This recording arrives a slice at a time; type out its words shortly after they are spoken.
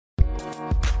Hello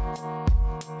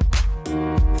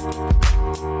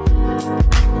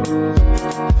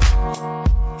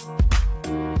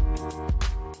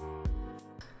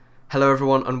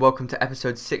everyone and welcome to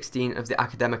episode 16 of the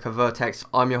Academica Vertex.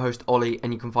 I'm your host Ollie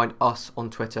and you can find us on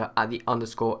Twitter at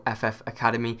 @the_FF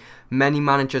Academy. Many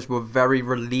managers were very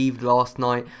relieved last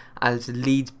night as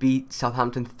Leeds beat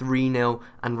Southampton 3-0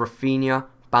 and Rafinha,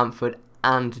 Bamford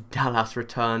and Dallas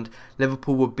returned.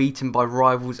 Liverpool were beaten by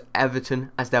rivals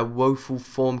Everton as their woeful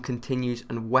form continues,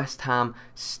 and West Ham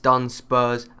stunned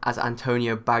Spurs as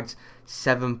Antonio bagged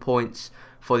 7 points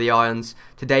for the Irons.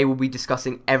 Today we'll be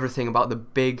discussing everything about the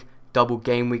big double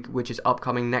game week which is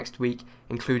upcoming next week,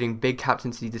 including big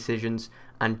captaincy decisions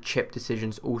and chip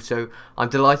decisions also. I'm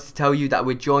delighted to tell you that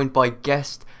we're joined by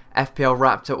guest FPL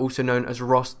Raptor, also known as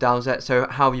Ross Dowsett. So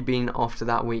how have you been after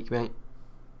that week, mate?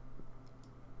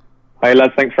 Hey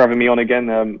lads, thanks for having me on again.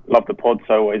 Love the pod,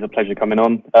 so always a pleasure coming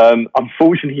on.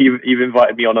 Unfortunately, you've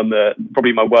invited me on the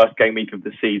probably my worst game week of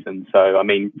the season. So, I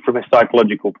mean, from a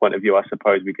psychological point of view, I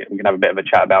suppose we can have a bit of a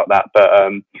chat about that. But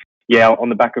yeah, on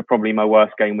the back of probably my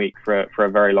worst game week for a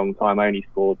very long time, I only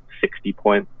scored 60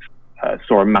 points.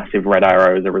 Saw a massive red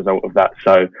arrow as a result of that.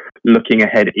 So, looking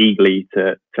ahead eagerly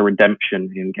to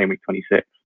redemption in game week 26.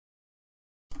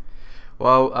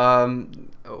 Well,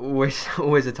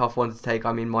 always a tough one to take.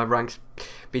 I mean, my rank's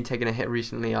been taking a hit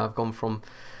recently. I've gone from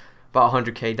about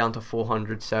 100k down to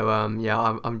 400. So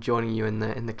yeah, I'm joining you in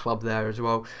the club there as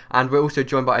well. And we're also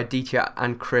joined by Aditya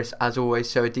and Chris as always.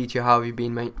 So Aditya, how have you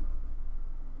been, mate?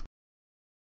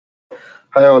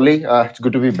 Hi Ollie, it's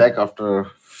good to be back after a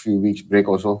few weeks break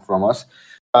also from us.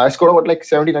 I scored about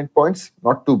 79 points,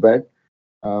 not too bad.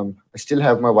 I still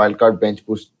have my wildcard bench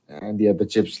boost and the other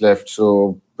chips left.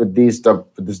 So with this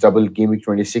double game week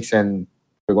 26, and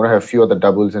we're going to have a few other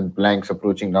doubles and blanks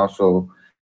approaching now. So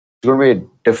it's going to be a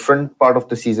different part of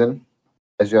the season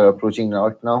as we are approaching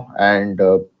now. And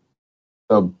the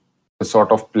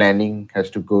sort of planning has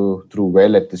to go through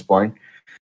well at this point.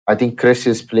 I think Chris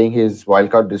is playing his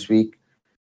wildcard this week.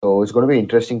 So it's going to be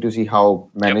interesting to see how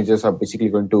managers are basically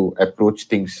going to approach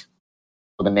things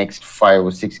for the next 5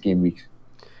 or 6 game weeks.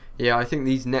 Yeah, I think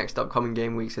these next upcoming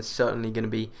game weeks are certainly going to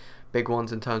be big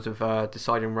ones in terms of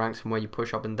deciding ranks and where you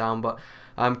push up and down. But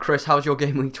Chris, how's your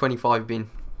game week 25 been?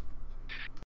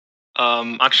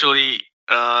 Actually,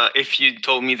 if you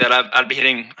told me that I'd be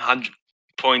hitting 100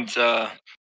 points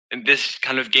in this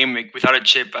kind of game week without a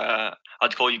chip,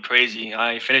 I'd call you crazy.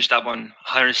 I finished up on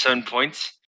 107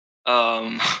 points.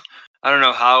 I don't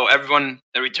know how everyone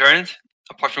returned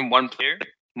apart from one player,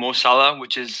 Mo Salah,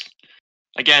 which is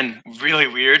again really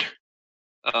weird.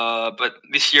 But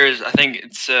this year I think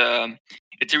it's a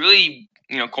really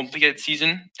complicated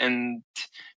season, and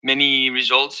many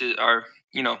results are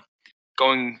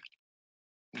going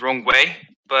the wrong way.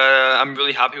 But I'm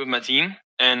really happy with my team,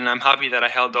 and I'm happy that I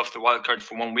held off the wildcard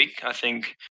for 1 week. I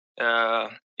think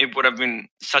it would have been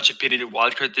such a pity to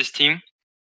wildcard this team.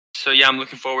 So yeah, I'm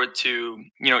looking forward to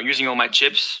using all my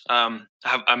chips. I'm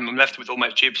left with all my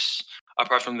chips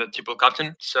apart from the triple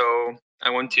captain. So I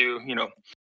want to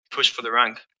push for the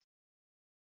rank.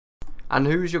 And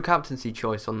who's your captaincy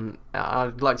choice?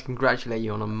 I'd like to congratulate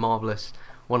you on a marvellous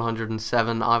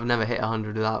 107. I've never hit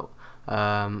 100 without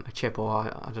a chip, or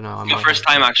I don't know. It's my first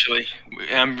time actually.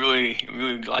 I'm really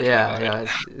glad. Yeah,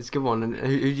 it's a good one. And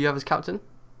who do you have as captain?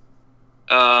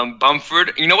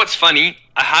 Bamford. You know what's funny?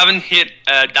 I haven't hit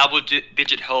a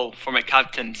double-digit hull for my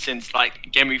captain since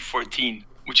game week 14,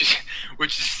 which is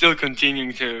still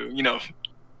continuing to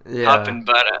happen.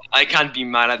 But I can't be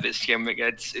mad at this game.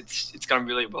 It's gone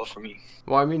really well for me.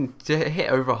 Well, I mean, to hit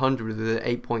over 100 with an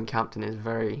 8-point captain is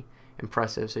very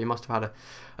impressive. So you must have had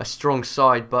a strong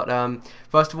side. But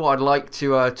first of all, I'd like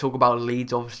to talk about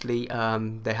Leeds. Obviously,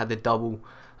 they had the double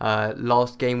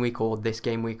last game week or this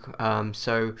game week. And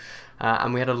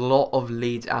we had a lot of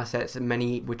Leeds assets.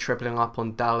 Many were tripling up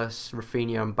on Dallas,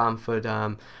 Rafinha and Bamford,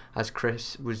 as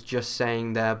Chris was just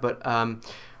saying there. But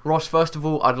Ross, first of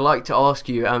all, I'd like to ask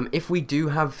you, if we do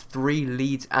have 3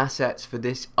 Leeds assets for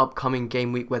this upcoming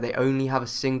game week where they only have a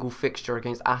single fixture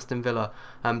against Aston Villa,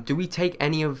 do we take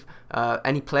any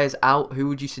players out? Who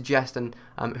would you suggest? And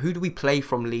who do we play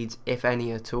from Leeds, if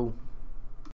any at all?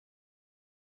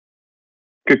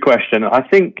 Good question. I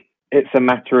think it's a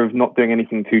matter of not doing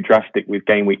anything too drastic with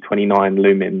game week 29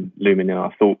 looming in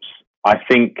our thoughts. I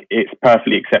think it's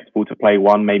perfectly acceptable to play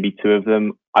 1, maybe 2 of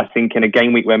them. I think in a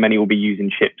game week where many will be using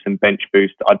chips and bench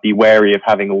boost, I'd be wary of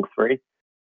having all 3.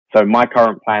 So my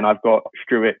current plan, I've got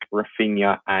Struijk,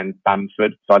 Rafinha and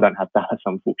Bamford. So I don't have Dallas,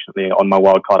 unfortunately. On my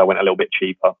wild card, I went a little bit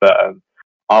cheaper. But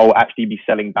I'll actually be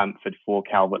selling Bamford for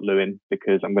Calvert-Lewin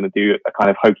because I'm going to do a kind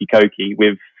of hokey-cokey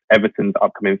with Everton's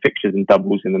upcoming fixtures and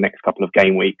doubles in the next couple of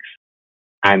game weeks,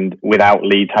 and without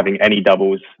Leeds having any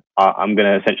doubles, I'm going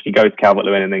to essentially go to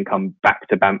Calvert-Lewin and then come back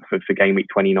to Bamford for game week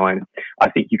 29. I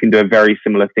think you can do a very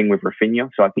similar thing with Rafinha.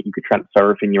 So I think you could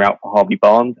transfer Rafinha out for Harvey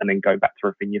Barnes and then go back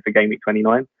to Rafinha for game week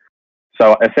 29.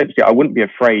 So essentially, I wouldn't be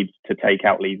afraid to take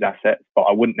out Leeds assets, but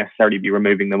I wouldn't necessarily be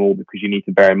removing them all, because you need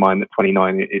to bear in mind that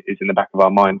 29 is in the back of our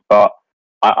minds. But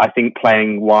I think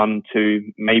playing 1,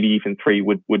 2, maybe even 3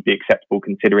 would be acceptable,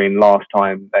 considering last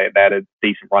time they had a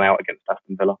decent run out against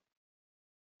Aston Villa.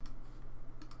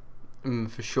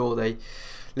 For sure,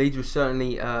 Leeds was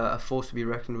certainly a force to be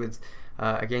reckoned with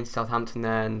against Southampton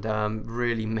there, and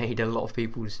really made a lot of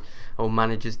people's, or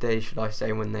managers' day, should I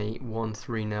say, when they won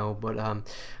 3-0.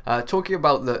 But talking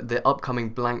about the upcoming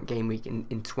blank game week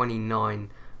in 29,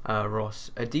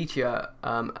 Ross, Aditya,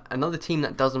 another team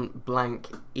that doesn't blank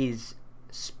is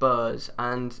Spurs.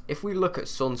 And if we look at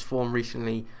Son's form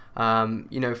recently,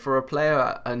 for a player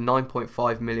at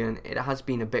 9.5 million, it has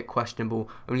been a bit questionable.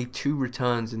 Only 2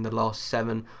 returns in the last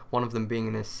 7, one of them being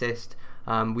an assist.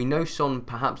 We know Son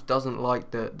perhaps doesn't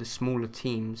like the smaller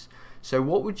teams. So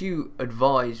what would you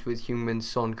advise with Heung-min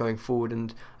Son going forward?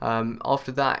 And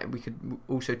after that, we could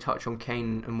also touch on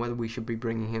Kane and whether we should be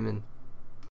bringing him in.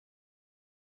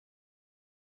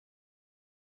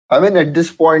 I mean, at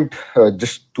this point,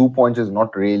 just 2 points is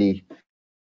not really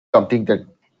something that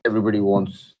everybody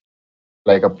wants,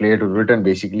 like a player to return,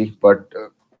 basically. But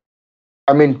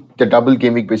I mean, the double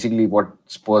game week, basically what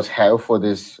Spurs have for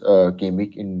this game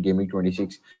week in game week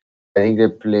 26. I think they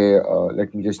play,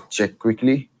 let me just check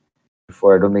quickly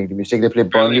before I don't make the mistake. They play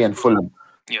Burnley and Fulham.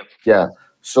 Yep. Yeah.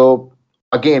 So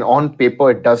again, on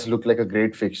paper, it does look like a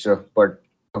great fixture, but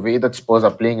the way that Spurs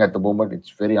are playing at the moment, it's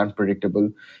very unpredictable.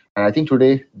 And I think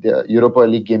today the Europa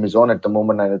League game is on at the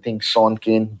moment, and I think Son,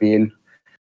 Kane, Bale,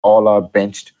 all are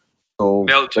benched. So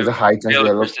there's a high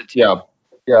chance.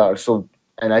 Yeah. So,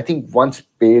 and I think once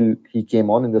Bale, he came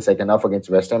on in the second half against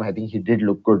West Ham, I think he did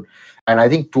look good. And I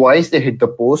think twice they hit the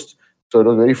post. So it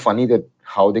was very funny that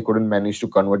how they couldn't manage to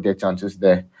convert their chances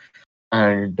there.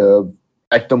 And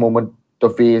at the moment, the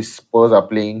way Spurs are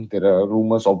playing, there are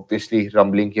rumors obviously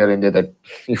rumbling here and there that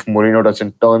if Mourinho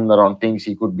doesn't turn around things,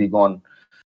 he could be gone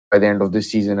by the end of this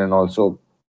season. And also,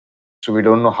 so we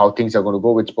don't know how things are going to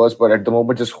go with Spurs. But at the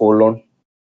moment, just hold on.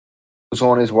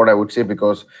 Son is what I would say,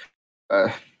 because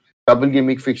double game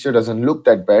week fixture doesn't look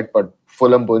that bad, but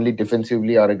Fulham, Burnley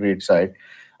defensively are a great side.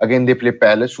 Again, they play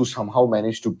Palace, who somehow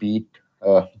managed to beat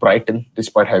Brighton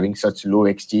despite having such low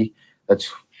XG.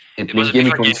 They play game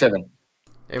week 27.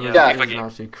 It was an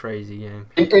absolutely crazy game.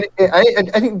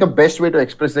 I think the best way to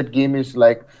express that game is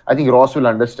like, I think Ross will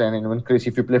understand, and even Chris,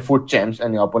 if you play foot champs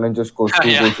and your opponent just scores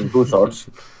 2 goals in 2 shots,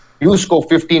 you score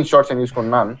 15 shots and you score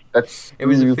none. It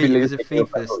was a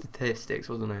FIFA statistics,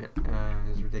 wasn't it? It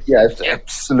was ridiculous. Yeah, it's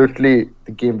absolutely,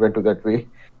 the game went to that way.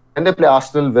 And they play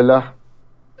Arsenal, Villa.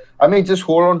 I mean, just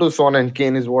hold on to Son and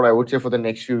Kane is what I would say for the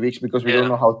next few weeks, because we don't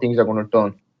know how things are going to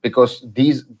turn. Because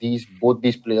both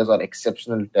these players are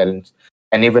exceptional talents.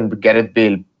 And even Gareth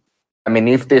Bale, I mean,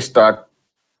 if they start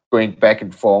going back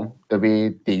in form the way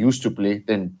they used to play,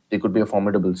 then they could be a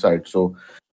formidable side. So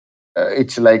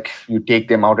it's like you take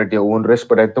them out at your own risk.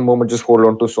 But at the moment, just hold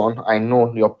on to Son. I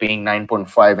know you're paying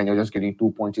 9.5 and you're just getting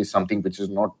 2 points is something which is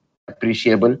not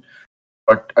appreciable.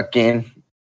 But again,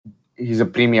 he's a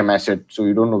premium asset. So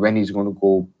you don't know when he's going to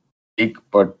go big.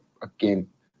 But again,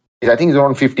 I think he's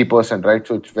around 50%, right?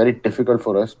 So it's very difficult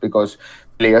for us because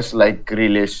players like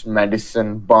Grealish,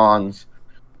 Maddison, Barnes,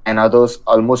 and others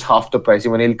almost half the price.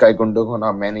 Even Ilkay Gundogan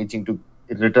are managing to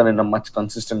return in a much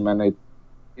consistent manner.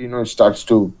 It starts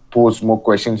to pose more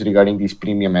questions regarding these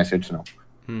premium assets now.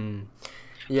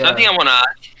 Yeah. Something I want to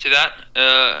add to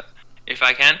that, if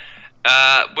I can.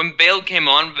 When Bale came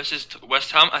on versus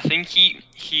West Ham, I think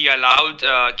he allowed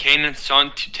Kane and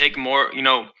Son to take more,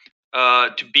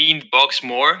 to be in the box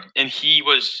more, and he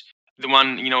was the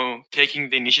one, taking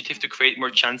the initiative to create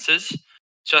more chances.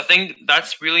 So I think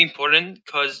that's really important,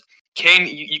 because Kane,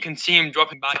 you can see him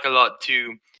dropping back a lot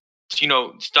to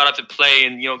start up the play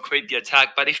and create the attack.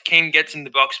 But if Kane gets in the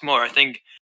box more, I think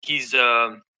his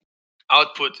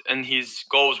output and his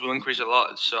goals will increase a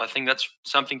lot. So I think that's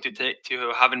something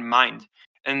to have in mind,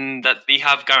 and that they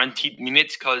have guaranteed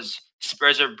minutes, because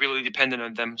Spurs are really dependent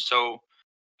on them. So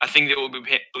I think they will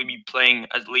be playing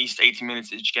at least 80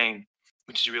 minutes each game,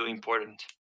 which is really important.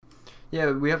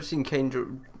 Yeah, we have seen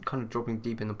Kane kind of dropping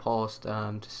deep in the past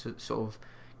to sort of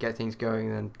get things going,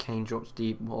 and then Kane drops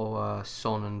deep, or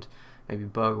Son and maybe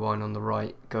Bergwijn on the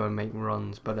right go and make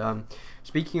runs. But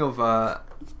speaking of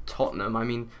Tottenham, I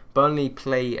mean, Burnley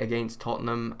play against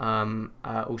Tottenham,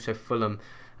 also Fulham.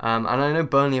 And I know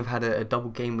Burnley have had a double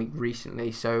game week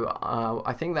recently, so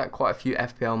I think that quite a few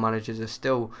FPL managers are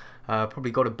still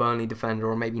probably got a Burnley defender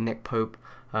or maybe Nick Pope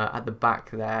at the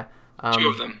back there. Two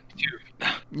of them.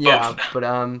 Yeah,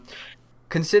 but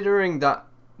considering that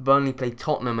Burnley play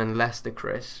Tottenham and Leicester,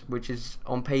 Chris, which is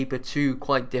on paper two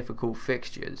quite difficult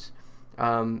fixtures,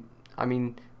 I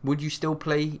mean, would you still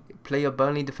play a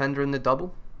Burnley defender in the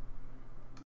double?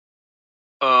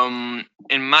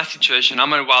 In my situation,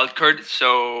 I'm a wild card,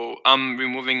 so I'm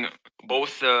removing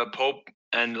both Pope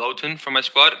and Lowton from my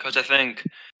squad because I think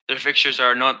their fixtures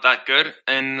are not that good,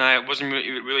 and I wasn't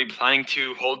really planning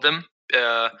to hold them.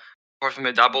 Apart from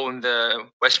the double in the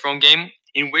West Brom game,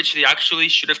 in which they actually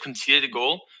should have conceded a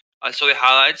goal. I saw the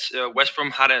highlights. West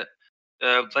Brom had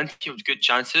plenty of good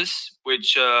chances,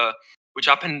 which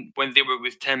happened when they were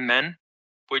with 10 men,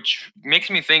 which makes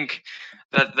me think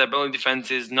that the Burnley defense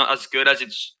is not as good as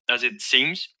it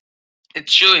seems.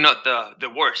 It's surely not the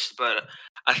worst, but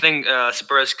I think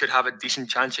Spurs could have a decent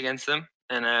chance against them,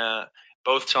 and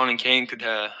both Son and Kane could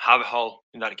have a haul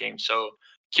in that game. So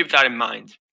keep that in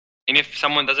mind. And if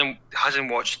someone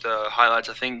hasn't watched the highlights,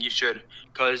 I think you should,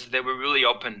 because they were really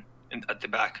open at the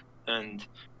back, and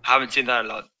I haven't seen that a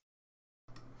lot.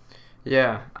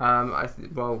 Yeah,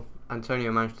 well,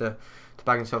 Antonio managed to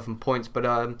bag himself in points, but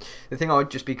the thing I would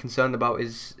just be concerned about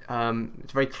is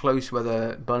it's very close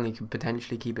whether Burnley could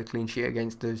potentially keep a clean sheet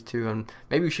against those two, and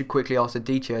maybe we should quickly ask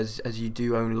Aditya, as you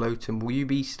do own Lowton, will you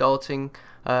be starting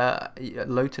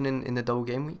Lowton in the double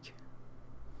game week?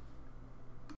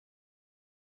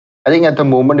 I think at the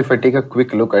moment, if I take a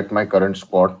quick look at my current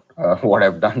squad, what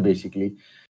I've done basically,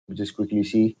 just quickly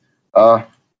see,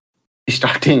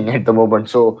 starting at the moment.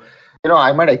 So,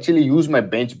 I might actually use my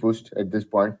bench boost at this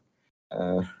point.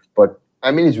 But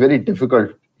I mean, it's very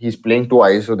difficult. He's playing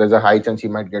twice, so there's a high chance he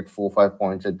might get 4 or 5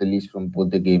 points at the least from both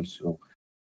the games. So,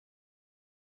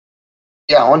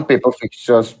 yeah, on paper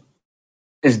fixtures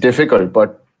is difficult,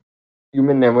 but you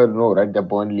may never know, right? They're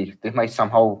Burnley. They might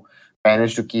somehow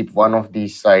manage to keep one of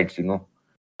these sides,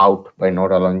 out by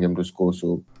not allowing them to score.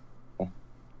 So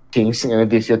things,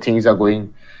 this year things are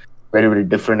going very, very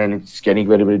different, and it's getting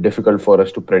very, very difficult for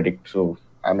us to predict. So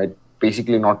I might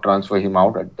basically not transfer him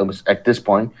out at this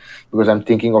point, because I'm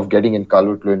thinking of getting in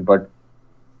Calvert-Lewin. But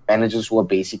managers who are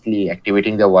basically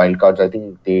activating their wildcards, I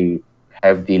think they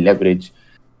have the leverage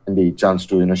and the chance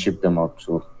to ship them out.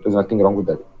 So there's nothing wrong with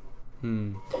that.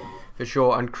 For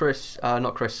sure. And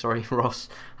Ross,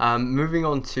 moving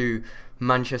on to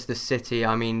Manchester City,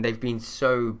 I mean, they've been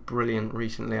so brilliant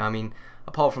recently. I mean,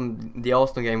 apart from the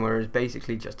Arsenal game, where it was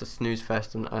basically just a snooze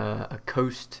fest and a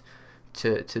coast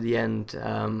to the end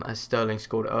as Sterling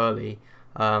scored early.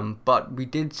 But we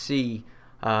did see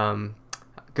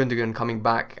Gundogan coming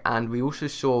back, and we also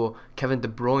saw Kevin De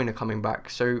Bruyne coming back.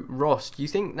 So, Ross, do you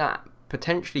think that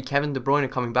potentially Kevin De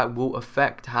Bruyne coming back will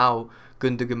affect how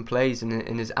Gundogan plays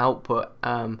in his output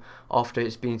after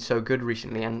it's been so good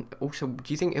recently? And also,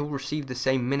 do you think he'll receive the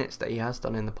same minutes that he has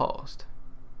done in the past?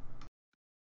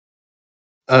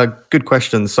 Good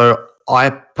question. So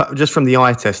I just from the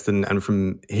eye test and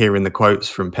from hearing the quotes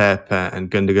from Pep and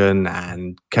Gundogan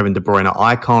and Kevin De Bruyne,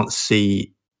 I can't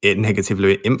see it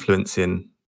negatively influencing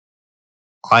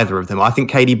either of them. I think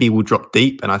KDB will drop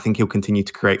deep, and I think he'll continue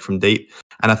to create from deep.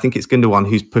 And I think it's Gundogan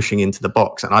who's pushing into the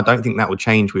box, and I don't think that will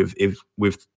change with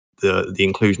the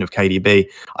inclusion of KDB.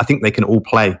 I think they can all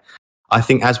play. I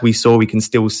think, as we saw, we can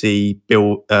still see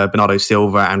Bernardo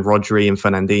Silva and Rodri and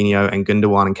Fernandinho and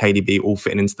Gundogan and KDB all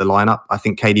fitting into the lineup. I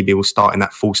think KDB will start in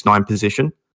that false 9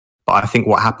 position, but I think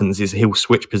what happens is he'll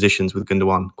switch positions with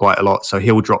Gundogan quite a lot. So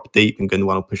he'll drop deep and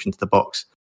Gundogan will push into the box.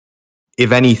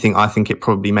 If anything, I think it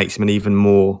probably makes him an even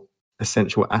more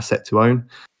essential asset to own.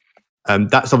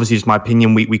 That's obviously just my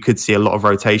opinion. We could see a lot of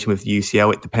rotation with the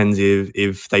UCL. It depends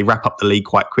if they wrap up the league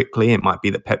quite quickly. It might be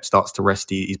that Pep starts to rest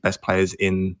his best players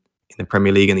in the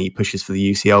Premier League and he pushes for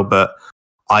the UCL, but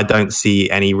I don't see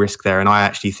any risk there. And I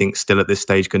actually think still at this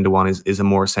stage, Gundogan is a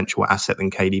more essential asset than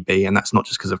KDB. And that's not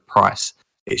just because of price.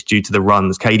 It's due to the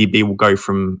runs. KDB will go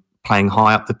from playing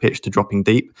high up the pitch to dropping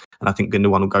deep. And I think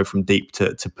Gundogan will go from deep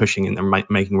to pushing and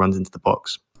making runs into the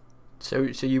box. So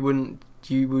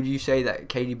would you say that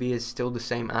KDB is still the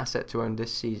same asset to own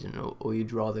this season, or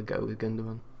you'd rather go with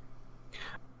Gundogan?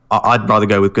 I'd rather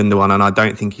go with Gundogan, and I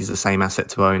don't think he's the same asset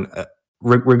to own.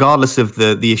 Regardless of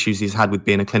the issues he's had with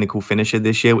being a clinical finisher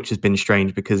this year, which has been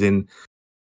strange because in,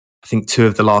 I think, 2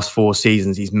 of the last 4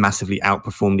 seasons, he's massively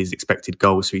outperformed his expected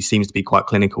goals. So he seems to be quite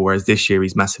clinical, whereas this year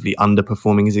he's massively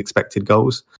underperforming his expected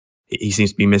goals. He seems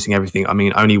to be missing everything. I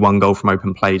mean, only 1 goal from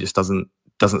open play just doesn't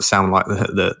sound like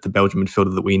the Belgian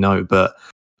midfielder that we know. But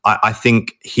I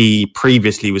think he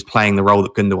previously was playing the role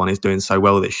that Gundogan is doing so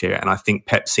well this year. And I think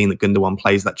Pep's seen that Gundogan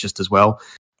plays that just as well.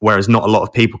 Whereas not a lot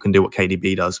of people can do what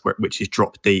KDB does, which is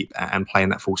drop deep and play in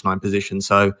that false nine position.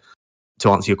 So to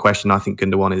answer your question, I think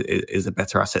Gundogan is a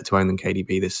better asset to own than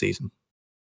KDB this season.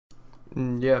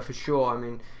 Yeah, for sure. I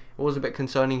mean, it was a bit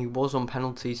concerning. He was on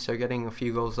penalties, so getting a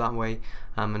few goals that way,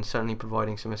 and certainly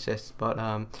providing some assists. But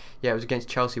yeah, it was against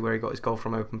Chelsea where he got his goal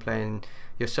from open play, and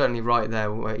you're certainly right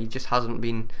there, where he just hasn't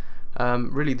been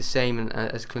really the same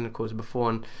as clinical as before.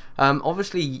 And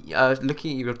obviously,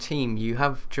 looking at your team, you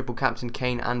have triple captain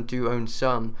Kane and do own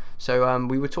Son. So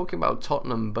we were talking about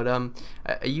Tottenham, but are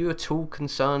you at all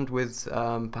concerned with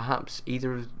perhaps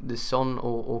either of the Son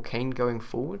or Kane going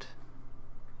forward?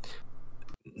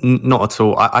 Not at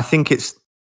all. I think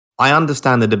I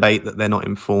understand the debate that they're not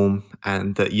in form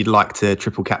and that you'd like to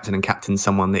triple captain and captain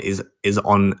someone that is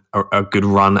on a good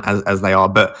run as they are.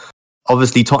 But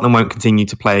obviously Tottenham won't continue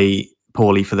to play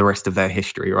poorly for the rest of their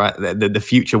history, right? The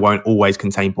future won't always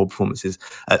contain poor performances.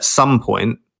 At some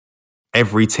point,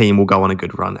 every team will go on a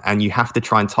good run, and you have to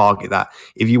try and target that.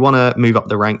 If you want to move up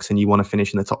the ranks and you want to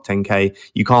finish in the top 10k,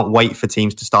 you can't wait for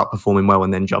teams to start performing well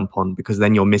and then jump on, because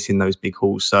then you're missing those big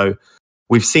hauls. So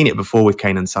we've seen it before with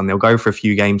Kane and Son. They'll go for a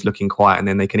few games looking quiet, and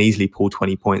then they can easily pull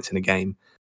 20 points in a game.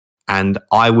 And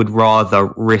I would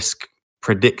rather risk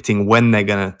predicting when they're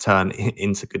going to turn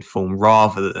into good form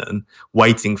rather than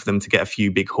waiting for them to get a few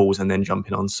big hauls and then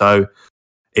jumping on. So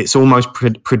it's almost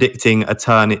predicting a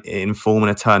turn in form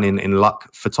and a turn in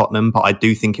luck for Tottenham. But I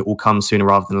do think it will come sooner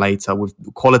rather than later. With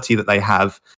the quality that they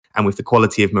have and with the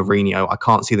quality of Mourinho, I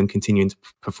can't see them continuing to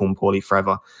perform poorly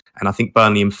forever. And I think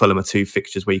Burnley and Fulham are two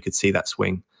fixtures where you could see that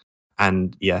swing.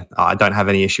 And yeah, I don't have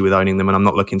any issue with owning them, and I'm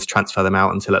not looking to transfer them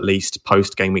out until at least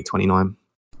post game week 29.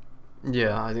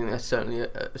 Yeah, I think that's certainly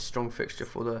a strong fixture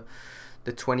for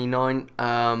the 29.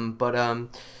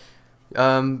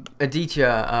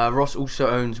 Aditya, Ross also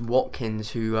owns Watkins,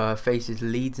 who faces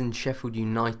Leeds and Sheffield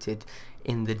United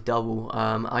in the double.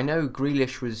 I know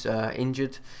Grealish was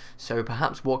injured, so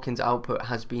perhaps Watkins' output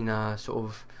has been sort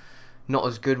of not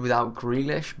as good without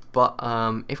Grealish. But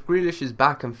if Grealish is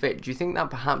back and fit, do you think that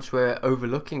perhaps we're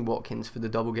overlooking Watkins for the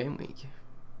double game week?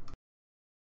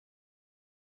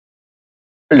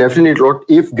 Definitely not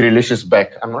if Grealish is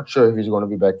back. I'm not sure if he's going to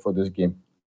be back for this game.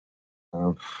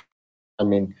 I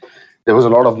mean, there was a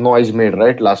lot of noise made,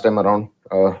 right, last time around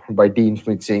by Dean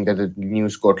Smith saying that the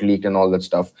news got leaked and all that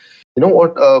stuff. You know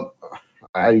what?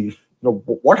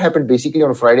 What happened basically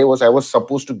on Friday was I was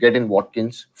supposed to get in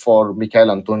Watkins for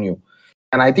Michail Antonio.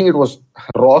 And I think it was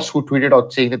Ross who tweeted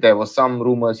out saying that there was some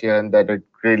rumors here and that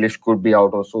Grealish could be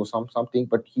out or so, something.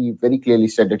 But he very clearly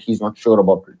said that he's not sure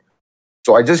about it.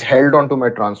 So I just held on to my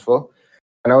transfer.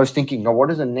 And I was thinking, now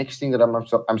what is the next thing that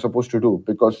I'm supposed to do?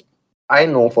 Because I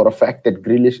know for a fact that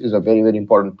Grealish is a very, very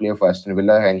important player for Aston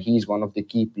Villa, and he's one of the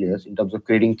key players in terms of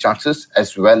creating chances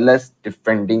as well as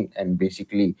defending and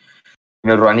basically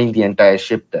running the entire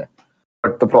ship there.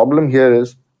 But the problem here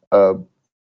is,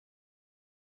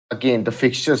 again, the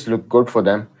fixtures look good for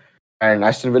them, and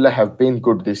Aston Villa have been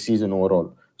good this season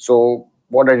overall. So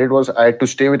what I did was I had to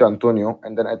stay with Antonio,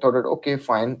 and then I thought that, okay,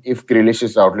 fine, if Grealish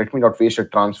is out, let me not waste a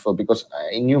transfer, because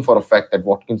I knew for a fact that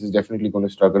Watkins is definitely going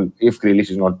to struggle if Grealish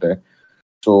is not there.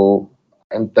 So,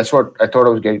 and that's what I thought I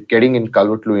was getting in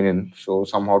Calvert-Lewin in. So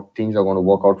somehow things are going to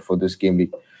work out for this game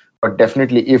week. But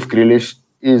definitely if Grealish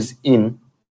is in,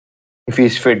 if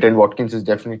he's fit, then Watkins is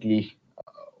definitely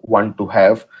one to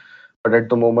have. But at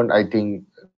the moment, I think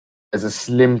there's a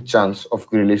slim chance of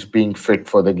Grealish being fit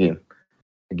for the game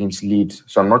against Leeds.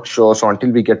 So I'm not sure. So until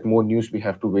we get more news, we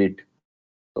have to wait.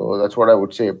 So that's what I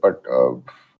would say. But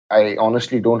I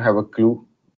honestly don't have a clue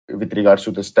with regards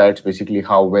to the stats, basically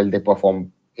how well they perform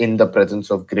in the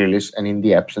presence of Grealish and in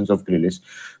the absence of Grealish.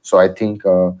 So I think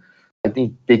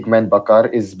Big Man Bakar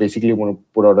is basically going to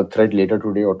put out a thread later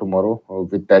today or tomorrow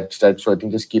with that stat. So I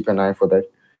think just keep an eye for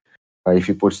that if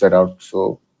he puts that out.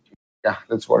 So yeah,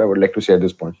 that's what I would like to say at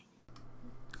this point.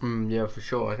 Yeah, for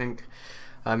sure. I think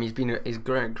he's been a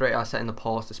great asset in the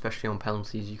past, especially on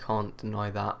penalties. You can't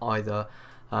deny that either.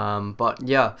 But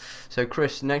yeah, so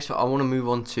Chris, next I want to move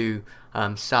on to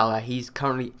Salah. He's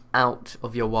currently out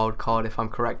of your wild card, if I'm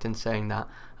correct in saying that.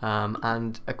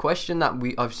 And a question that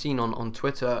I've seen on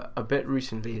Twitter a bit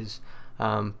recently is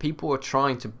people are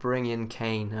trying to bring in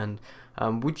Kane,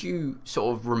 and would you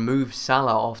sort of remove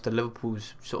Salah after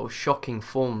Liverpool's sort of shocking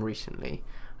form recently,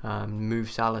 move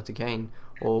Salah to Kane,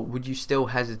 or would you still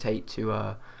hesitate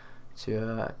to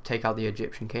take out the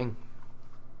Egyptian king?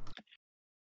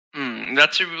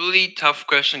 That's a really tough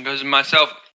question because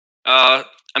myself,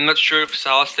 I'm not sure if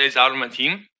Salah stays out of my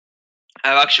team.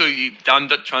 I've actually done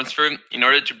that transfer in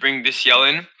order to bring this Yell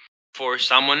in for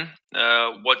someone.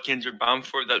 Watkins or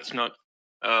Bamford, that's not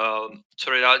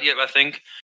sorted out yet. I think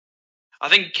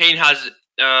Kane has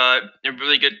a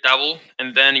really good double,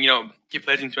 and then he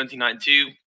plays in 29 too,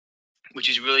 which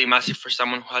is really massive for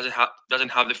someone who doesn't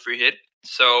have the free hit.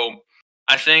 So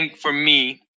I think for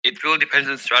me, it really depends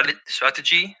on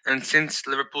strategy. And since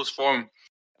Liverpool's form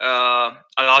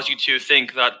allows you to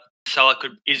think that Salah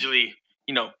could easily,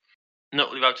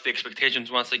 not live up to the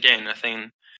expectations once again, I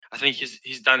think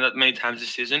he's done that many times this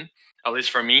season. At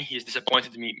least for me, he's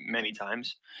disappointed me many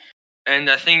times. And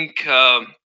I think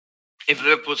if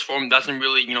Liverpool's form doesn't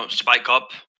really, spike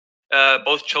up,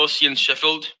 both Chelsea and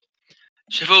Sheffield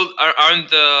aren't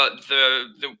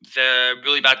the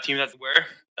really bad team that they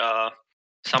were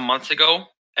some months ago,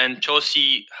 and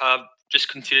Chelsea have just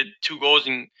conceded 2 goals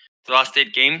in the last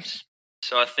 8 games.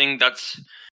 So I think that's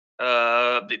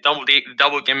the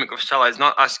double gimmick of Salah is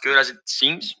not as good as it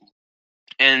seems,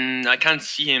 and I can't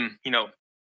see him,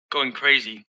 going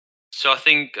crazy. So I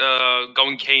think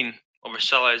going Kane over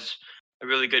Salah is a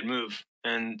really good move,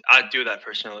 and I'd do that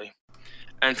personally.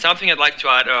 And something I'd like to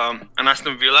add on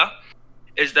Aston Villa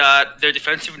is that their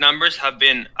defensive numbers have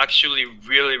been actually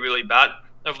really, really bad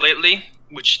of lately,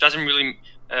 which doesn't really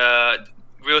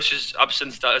Grealish's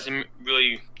absence doesn't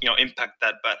really impact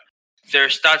that, but their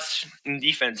stats in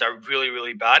defense are really,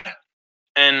 really bad,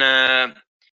 and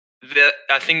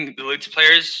I think the Leeds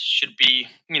players should be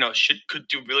could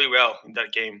do really well in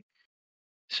that game.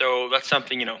 So that's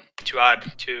something to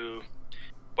add to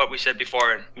what we said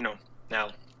before, and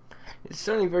now. It's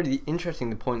certainly very interesting,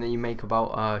 the point that you make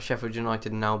about Sheffield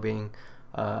United now being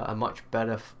a much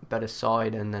better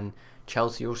side, and then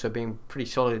Chelsea also being pretty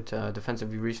solid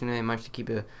defensively recently. They managed to keep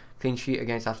a clean sheet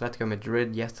against Atletico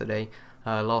Madrid yesterday,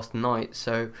 last night.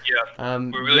 So we're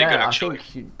really good, actually. I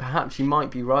think perhaps you might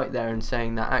be right there in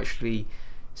saying that actually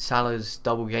Salah's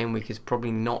double game week is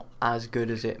probably not as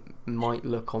good as it might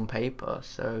look on paper.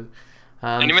 So.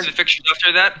 And even the fixtures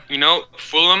after that,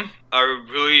 Fulham are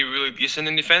really, really decent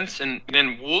in defense, and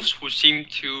then Wolves, who seem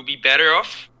to be better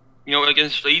off,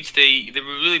 against Leeds, they were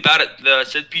really bad at the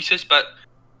set pieces, but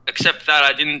except that,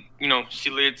 I didn't,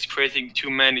 see Leeds creating too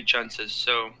many chances.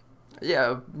 So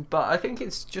yeah, but I think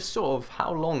it's just sort of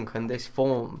how long can this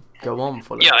form go on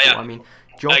for Liverpool? Yeah. I mean,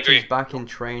 Jota's back in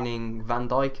training, Van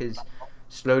Dijk is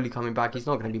slowly coming back. He's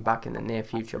not going to be back in the near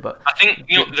future, but I think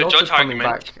the Jota's coming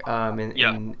argument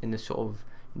back in the sort of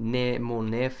more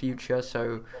near future.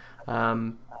 So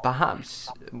perhaps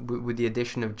with the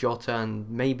addition of Jota and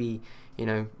maybe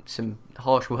some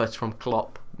harsh words from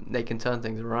Klopp, they can turn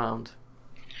things around.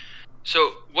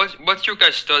 So what's your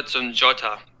guys' thoughts on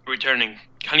Jota returning?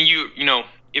 Can you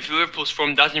if Liverpool's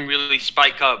form doesn't really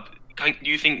spike up, do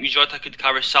you think Jota could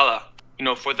cover Salah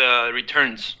for the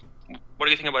returns? What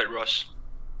do you think about it, Ross?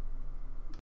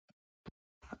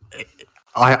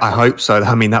 I hope so.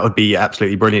 I mean, that would be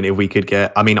absolutely brilliant if we could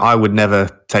get. I mean, I would never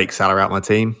take Salah out of my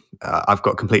team. I've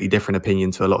got a completely different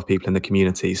opinion to a lot of people in the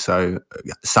community. So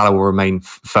Salah will remain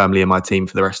firmly in my team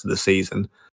for the rest of the season.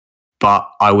 But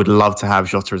I would love to have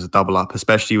Jota as a double up,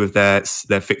 especially with their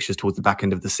fixtures towards the back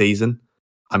end of the season.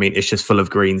 I mean, it's just full of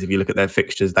greens. If you look at their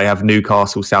fixtures, they have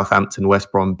Newcastle, Southampton,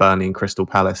 West Brom, Burnley, and Crystal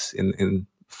Palace in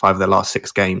 5 of their last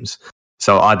 6 games.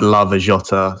 So I'd love a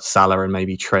Jota, Salah, and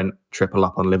maybe Trent triple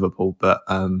up on Liverpool. But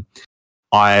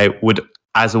I would,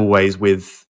 as always,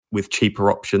 with cheaper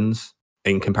options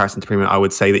in comparison to premium, I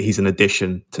would say that he's an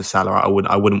addition to Salah.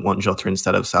 I wouldn't want Jota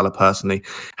instead of Salah personally.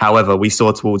 However, we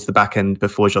saw towards the back end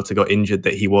before Jota got injured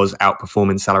that he was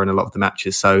outperforming Salah in a lot of the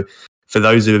matches. So for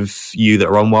those of you that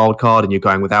are on wildcard and you're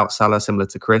going without Salah, similar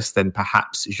to Chris, then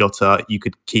perhaps Jota, you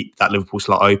could keep that Liverpool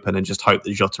slot open and just hope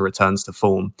that Jota returns to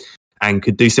form and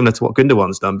could do similar to what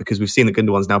Gundogan's done, because we've seen that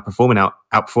Gundogan's now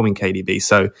outperforming KDB.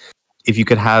 So if you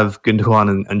could have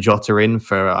Gundogan and Jota in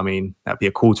for, I mean, that'd be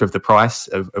a quarter of the price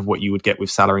of what you would get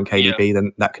with Salah and KDB,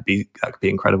 then that could be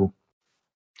incredible.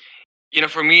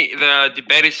 For me, the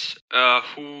debate is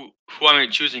who am I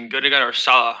choosing, Gundogan or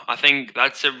Salah? I think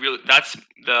that's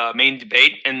the main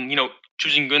debate. And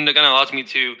choosing Gundogan allows me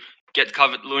to get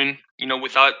Calvert-Lewin,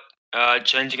 without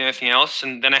changing anything else,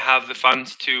 and then I have the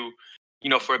funds to,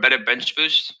 for a better bench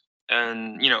boost,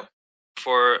 and to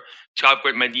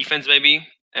upgrade my defense maybe.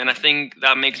 And I think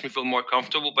that makes me feel more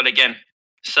comfortable. But again,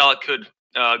 Salah could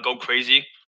go crazy,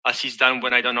 as he's done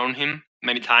when I don't own him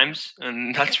many times,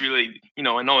 and that's really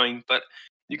annoying. But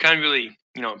you can't really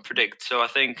predict. So I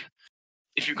think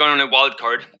if you're going on a wild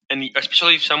card, and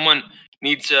especially if someone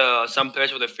needs some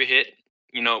players with a free hit,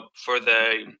 for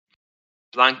the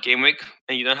blank game week,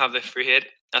 and you don't have the free hit,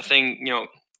 I think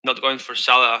not going for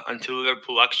Salah until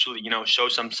Liverpool actually show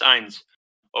some signs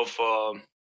of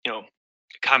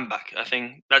comeback. I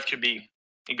think that could be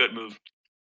a good move.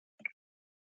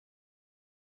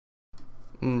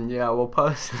 Yeah, well,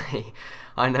 personally,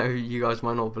 I know you guys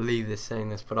might not believe this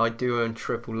saying this, but I do own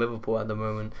triple Liverpool at the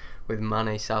moment with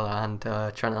Mane, Salah, and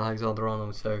Trent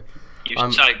Alexander-Arnold. So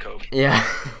You psycho. Yeah,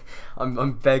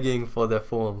 I'm begging for their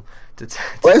form to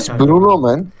Where's turn Bruno, around.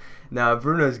 man? No,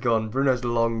 Bruno's gone. Bruno's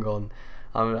long gone.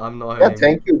 I'm not. Yeah, owning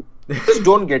thank you. Just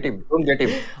don't get him. Don't get him.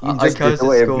 He'll I just curse get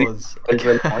away his every scores.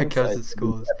 12 I points. curse his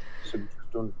scores. So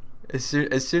just don't.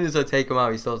 As soon as I take him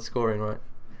out, he starts scoring, right?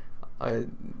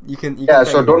 You can Yeah,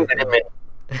 so take don't him get him away.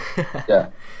 in. Yeah.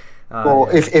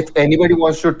 So Yeah. if anybody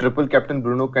wants to triple captain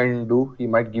Bruno can do, he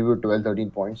might give you 12,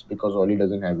 13 points because Oli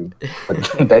doesn't have him. But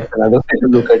that's another way to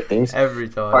look at things. Every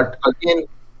time. But again,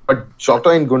 Jota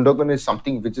and Gundogan is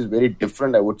something which is very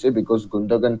different, I would say, because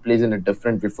Gundogan plays in a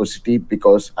different way for City.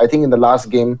 Because I think in the last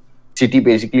game, City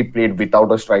basically played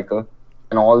without a striker,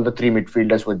 and all the three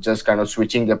midfielders were just kind of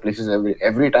switching their places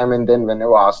every time. And then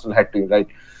whenever Arsenal had to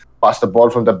pass the ball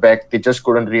from the back, they just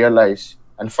couldn't realize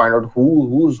and find out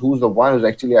who's the one who's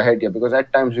actually ahead here. Because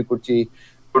at times you could see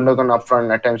Gundogan up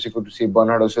front, at times you could see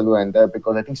Bernardo Silva in there,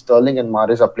 because I think Sterling and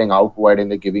Mahrez are playing out wide and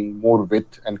they're giving more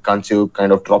width, and Cancelo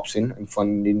kind of drops in and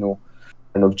Fernandinho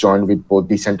kind of joined with both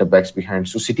the centre backs behind.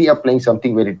 So City are playing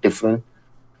something very different,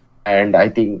 and I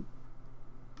think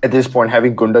at this point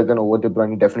having Gundogan over De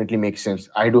Bruyne definitely makes sense.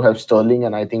 I do have Sterling,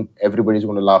 and I think everybody's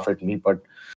going to laugh at me, but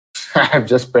I've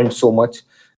just spent so much.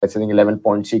 That's I think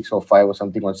 11.6 or 5 or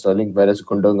something on Sterling, whereas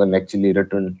Gundogan actually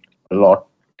returned a lot.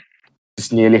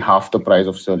 It's nearly half the price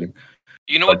of Sterling.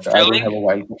 You know what, But I don't Sterling? have a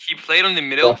wild. He played on the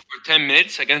middle for 10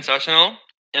 minutes against Arsenal,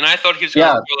 and I thought he was going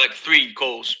to score like 3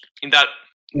 goals in that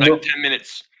 10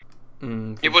 minutes.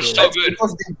 It was so good.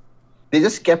 Because they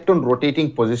just kept on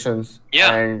rotating positions,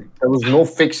 Yeah. and there was no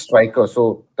fixed striker.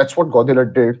 So that's what Guardiola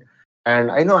did.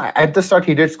 And I know at the start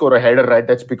he did score a header, right?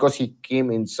 That's because he came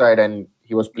inside and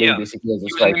he was playing basically as a He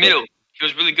was striker. in the middle. He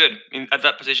was really good at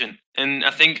that position. And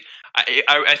I think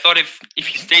I thought if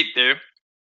he stayed there,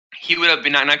 he would have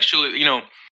been an actual,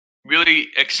 really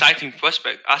exciting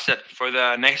asset for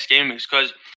the next game,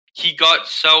 because he got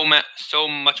so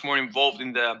much more involved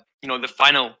in the the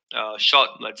final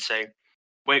shot, let's say,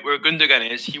 where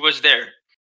Gundogan is. He was there,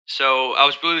 so I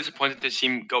was really disappointed to see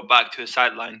him go back to the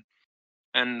sideline,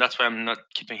 and that's why I'm not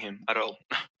keeping him at all.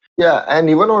 Yeah, and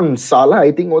even on Salah,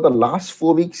 I think over the last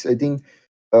 4 weeks, I think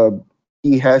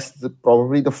he has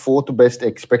probably the 4th best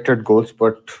expected goals,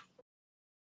 but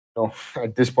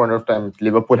at this point of time,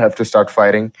 Liverpool have to start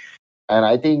firing. And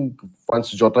I think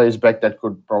once Jota is back, that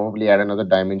could probably add another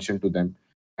dimension to them.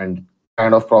 And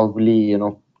kind of probably,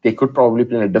 they could probably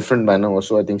play in a different manner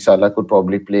also. I think Salah could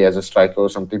probably play as a striker or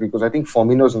something, because I think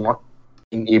Firmino's not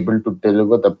being able to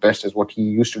deliver the best as what he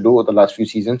used to do over the last few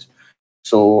seasons.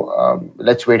 So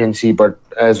let's wait and see. But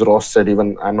as Ross said,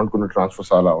 even I'm not going to transfer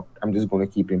Salah out. I'm just going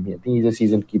to keep him here. I think he's a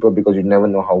season keeper, because you never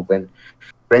know when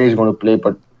he's going to play.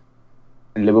 But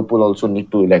Liverpool also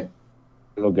need to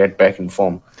get back in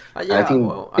form. Yeah, I think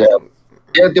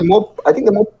they're more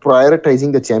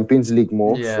prioritizing the Champions League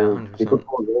more. Yeah, so 100%. they could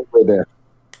go over there.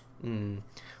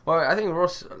 Well, I think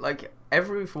Ross,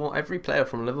 every player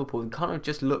from Liverpool kind of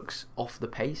just looks off the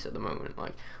pace at the moment.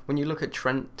 Like when you look at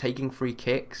Trent taking free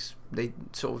kicks, they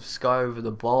sort of sky over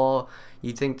the bar.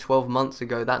 You'd think 12 months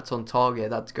ago that's on target,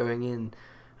 that's going in.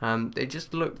 They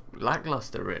just look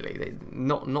lackluster, really. They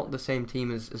not the same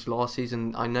team as last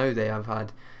season. I know they have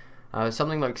had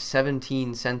something like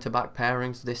 17 centre-back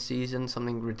pairings this season,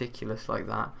 something ridiculous like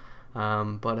that.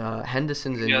 But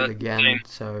Henderson's in it again, insane.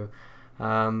 So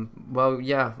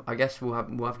I guess we'll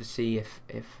have to see if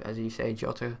as you say,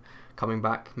 Jota coming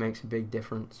back makes a big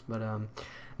difference. But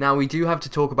now we do have to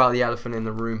talk about the elephant in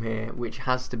the room here, which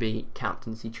has to be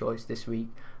captaincy choice this week.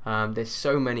 There's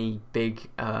so many big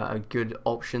good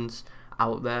options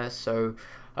out there. So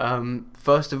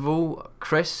first of all,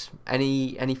 Chris,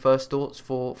 any first thoughts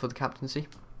for the captaincy?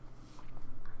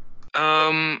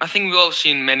 I think we've all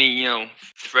seen many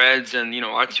threads and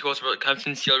articles about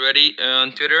captaincy already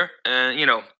on Twitter, and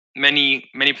many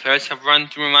players have run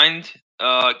through my mind.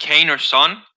 Kane or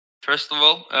Son, first of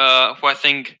all, who I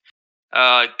think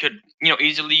could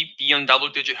easily be on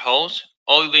double-digit hauls.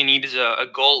 All they need is a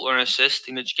goal or an assist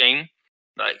in each game,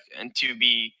 and to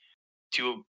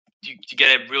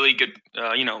get a really good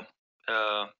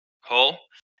haul.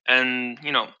 And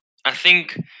I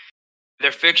think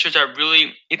their fixtures are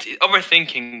really it's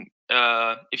overthinking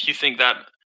if you think that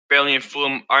Burnley and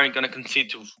Fulham aren't going to concede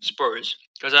to Spurs,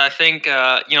 because I think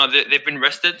they've been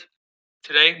rested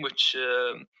today, which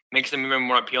makes them even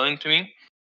more appealing to me.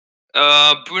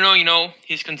 Bruno,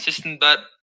 he's consistent, but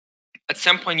at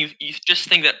some point you just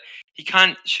think that he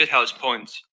can't shithouse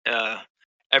points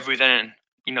every time,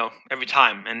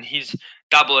 and he's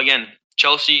double again.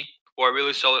 Chelsea, who are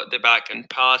really solid at the back, and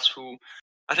Palace, who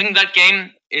I think that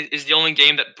game is the only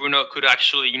game that Bruno could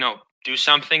actually do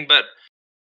something, but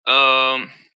I'm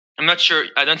not sure.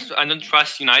 I don't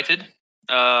trust United.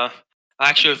 I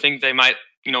actually think they might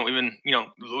even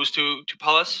lose to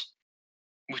Palace,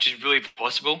 which is really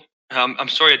possible. I'm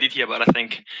sorry, Aditya, but I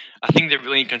think they're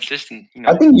really inconsistent.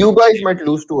 I think you guys might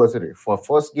lose to us for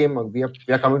first game. We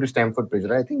are coming to Stamford Bridge,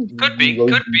 right? I think could be,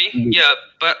 yeah,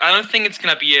 but I don't think it's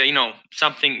gonna be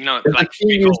something like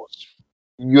 3 goals.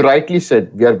 You rightly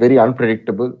said we are very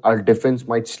unpredictable. Our defense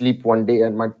might sleep one day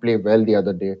and might play well the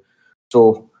other day.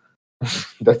 So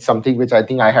that's something which I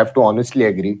think I have to honestly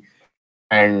agree.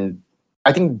 And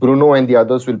I think Bruno and the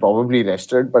others will probably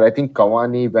rested, but I think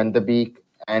Cavani, Van de Beek,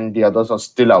 and the others are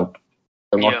still out.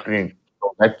 They're not trained.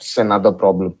 So that's another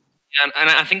problem. Yeah, and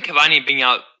I think Cavani being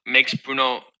out makes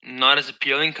Bruno not as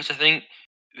appealing because I think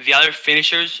the other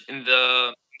finishers in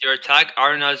their attack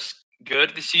aren't as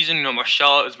good this season.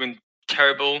 Martial has been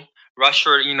terrible.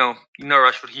 Rashford,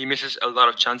 Rashford, he misses a lot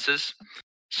of chances.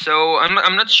 So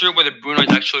I'm not sure whether Bruno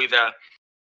is actually the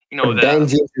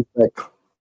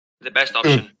best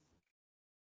option.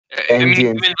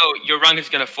 Even though your rank is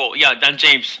gonna fall, Dan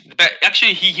James.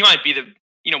 Actually, he might be the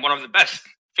one of the best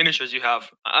finishers you have.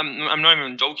 I'm not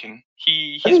even joking.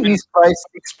 He's priced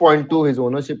 6.2. His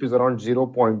ownership is around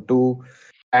 0.2,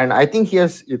 and I think he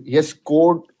has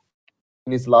scored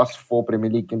in his last 4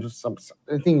 Premier League games.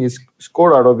 I think he's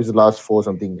scored out of his last 4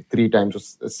 something 3 times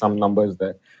or some numbers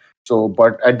there. So,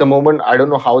 but at the moment, I don't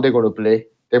know how they're going to play.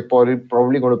 They're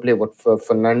probably going to play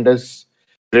Fernandes,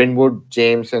 Greenwood,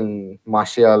 James, and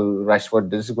Martial, Rashford.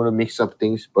 This is going to mix up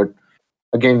things. But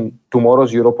again,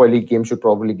 tomorrow's Europa League game should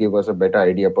probably give us a better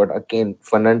idea. But again,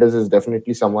 Fernandes is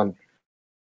definitely someone.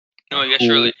 No, yeah,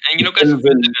 surely. And guys,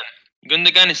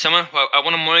 Gundogan is someone who I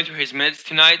want to monitor his minutes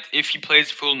tonight. If he plays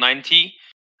full 90,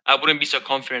 I wouldn't be so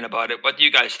confident about it. What do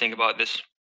you guys think about this?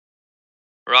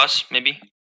 Ross, maybe?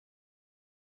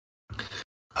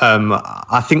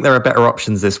 I think there are better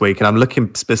options this week, and I'm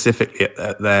looking specifically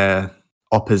at their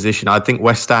opposition. I think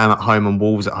West Ham at home and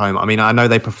Wolves at home. I mean, I know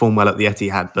they perform well at the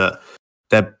Etihad, but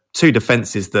they're 2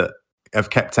 defences that have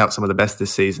kept out some of the best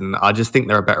this season. I just think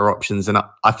there are better options, and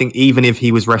I think even if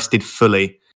he was rested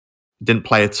fully, didn't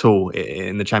play at all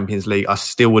in the Champions League, I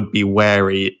still would be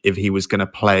wary if he was going to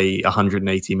play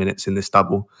 180 minutes in this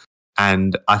double.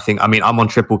 And I'm on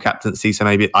triple captaincy, so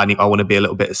maybe I want to be a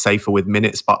little bit safer with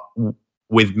minutes, but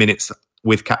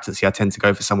with captaincy, I tend to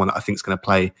go for someone that I think is going to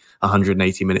play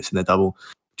 180 minutes in the double,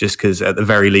 just because at the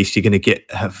very least you're going to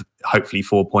have hopefully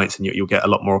 4 points and you'll get a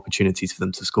lot more opportunities for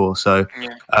them to score. So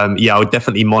I would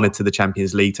definitely monitor the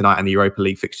Champions League tonight and the Europa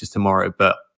League fixtures tomorrow,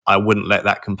 but I wouldn't let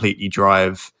that completely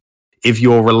drive. If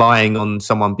you're relying on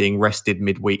someone being rested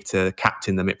midweek to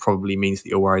captain them, it probably means that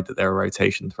you're worried that they're a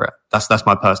rotation threat. That's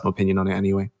my personal opinion on it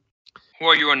anyway. Who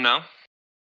are you on now?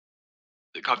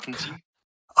 The captaincy?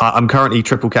 I'm currently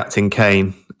triple captain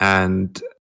Kane, and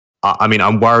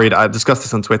I'm worried. I discussed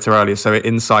this on Twitter earlier. So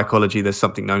in psychology, there's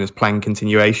something known as plan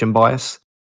continuation bias.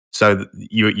 So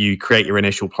you create your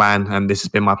initial plan, and this has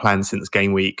been my plan since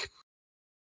game week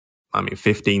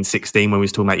 15, 16, when we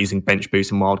was talking about using bench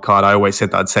boost and wildcard. I always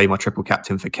said that I'd save my triple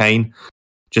captain for Kane,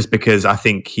 just because I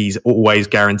think he's always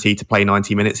guaranteed to play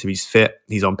 90 minutes if he's fit.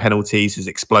 He's on penalties, he's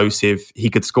explosive. He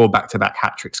could score back-to-back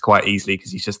hat-tricks quite easily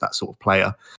because he's just that sort of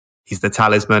player. He's the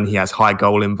talisman. He has high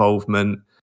goal involvement.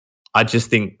 I just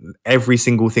think every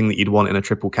single thing that you'd want in a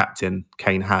triple captain,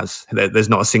 Kane has. There's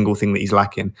not a single thing that he's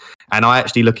lacking. And I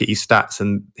actually look at his stats,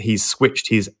 and he's switched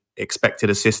his expected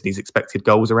assists and his expected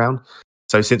goals around.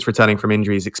 So since returning from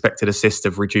injury, his expected assists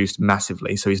have reduced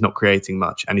massively. So he's not creating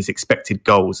much, and his expected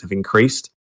goals have increased.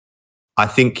 I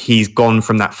think he's gone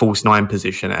from that false 9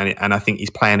 position, and I think he's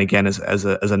playing again as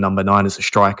a number 9, as a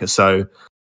striker. So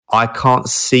I can't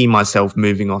see myself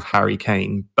moving off Harry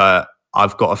Kane, but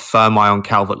I've got a firm eye on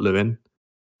Calvert-Lewin.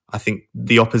 I think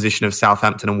the opposition of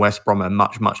Southampton and West Brom are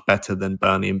much, much better than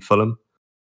Burnley and Fulham.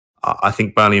 I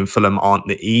think Burnley and Fulham aren't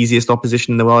the easiest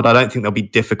opposition in the world. I don't think they'll be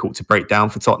difficult to break down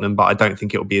for Tottenham, but I don't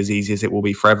think it'll be as easy as it will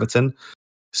be for Everton.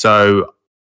 So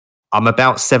I'm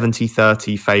about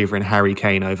 70-30 favouring Harry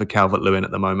Kane over Calvert-Lewin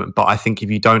at the moment. But I think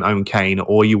if you don't own Kane,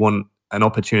 or you want an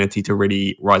opportunity to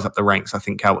really rise up the ranks, I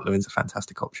think Calvert-Lewin's a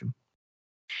fantastic option.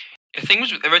 The thing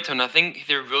was with Everton, I think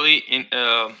they're really in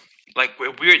like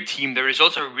a weird team. The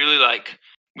results are really like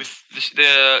with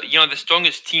the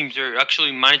strongest teams, they're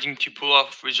actually managing to pull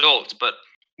off results, but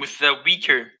with the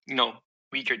weaker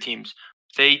teams,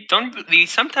 they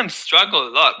sometimes struggle a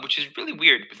lot, which is really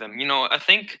weird with them. I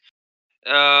think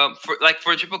for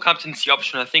a triple captaincy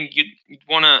option, I think you'd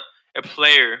want a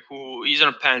player who he's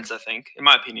on pens, I think, in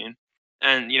my opinion.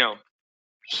 And,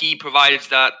 he provides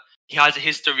that. He has a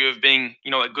history of being,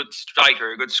 a good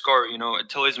striker, a good scorer, a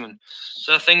talisman.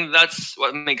 So I think that's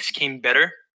what makes Kane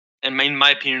better. And in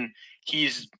my opinion,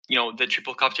 he's, the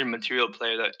triple captain material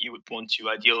player that you would want to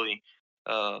ideally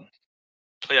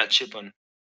play that chip on.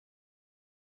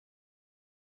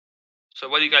 So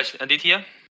what do you guys, Aditya?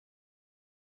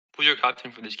 Who's your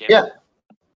captain for this game? Yeah.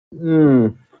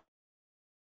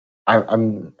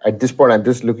 I'm at this point, I'm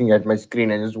just looking at my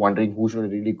screen and just wondering who should I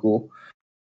really go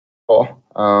for.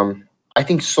 I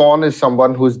think Son is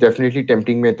someone who's definitely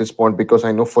tempting me at this point because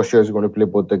I know for sure he's going to play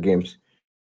both the games.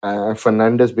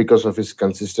 Fernandes because of his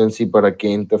consistency, but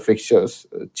again, the fixtures,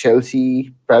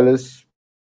 Chelsea, Palace,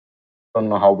 I don't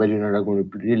know how well United are going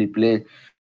to really play.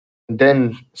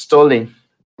 Then Sterling,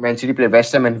 Man City play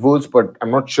West Ham and Wolves, but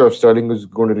I'm not sure if Sterling is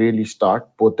going to really start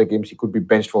both the games. He could be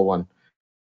benched for one.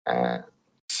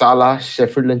 Salah,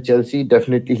 Sheffield and Chelsea,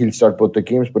 definitely he'll start both the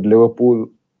games, but Liverpool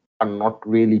are not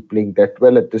really playing that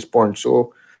well at this point.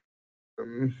 So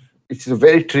it's a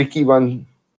very tricky one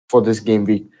for this game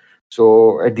week.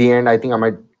 So at the end, I think I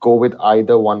might go with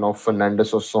either one of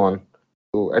Fernandes or Son.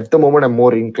 So at the moment, I'm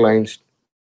more inclined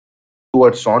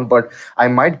towards Son, but I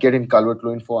might get in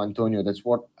Calvert-Lewin for Antonio. That's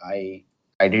what I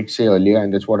did say earlier,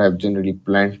 and that's what I've generally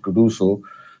planned to do so.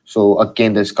 So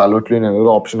again, there's Calvert-Lewin, another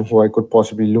option who I could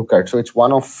possibly look at. So it's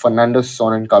one of Fernandes,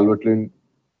 Son, and Calvert-Lewin.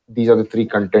 These are the three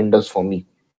contenders for me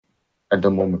at the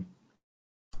moment.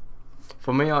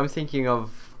 For me, I'm thinking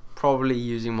of probably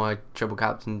using my triple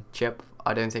captain chip.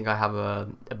 I don't think I have a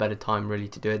better time really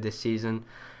to do it this season.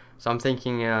 So I'm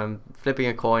thinking flipping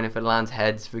a coin. If it lands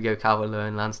heads, we go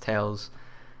Calvert-Lewin. Lands tails,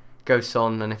 go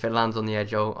Son. And if it lands on the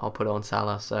edge, I'll put it on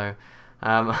Salah. So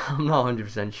I'm not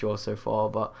 100% sure so far,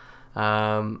 but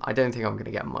I don't think I'm going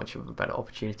to get much of a better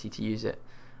opportunity to use it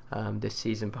this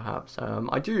season, perhaps.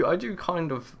 I do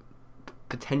kind of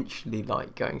potentially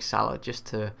like going Salah just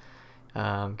to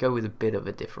go with a bit of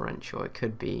a differential. It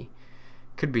could be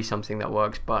something that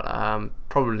works, but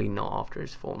probably not after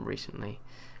his form recently.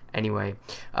 Anyway,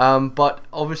 but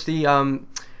obviously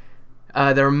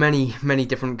there are many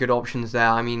different good options there.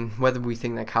 I mean, whether we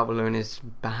think that Calvert-Lewin is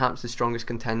perhaps the strongest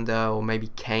contender, or maybe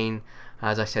Kane,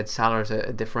 as I said, Salah is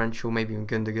a differential, maybe even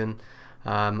Gundogan,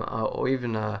 or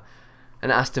even an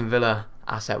Aston Villa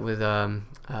asset with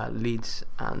Leeds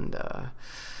and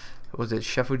was it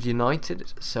Sheffield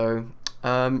United? So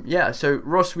so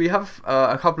Ross, we have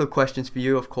a couple of questions for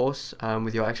you, of course,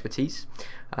 with your expertise.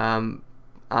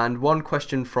 And one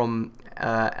question from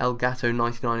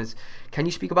Elgato99 is, can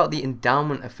you speak about the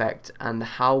endowment effect and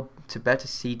how to better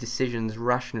see decisions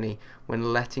rationally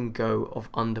when letting go of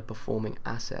underperforming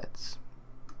assets?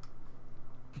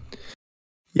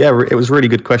 Yeah, it was a really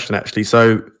good question, actually.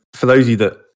 So for those of you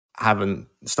that haven't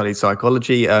studied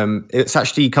psychology, it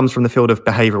actually comes from the field of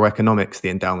behavioral economics, the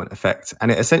endowment effect.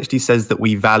 And it essentially says that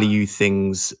we value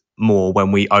things more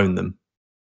when we own them.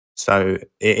 So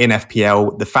in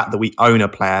FPL, the fact that we own a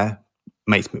player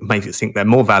makes it think they're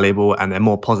more valuable and they're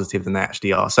more positive than they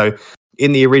actually are. So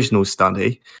in the original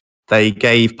study, they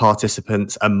gave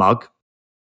participants a mug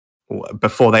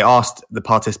before they asked the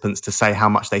participants to say how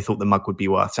much they thought the mug would be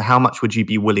worth. So how much would you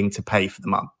be willing to pay for the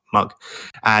mug?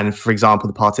 And for example,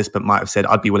 the participant might have said,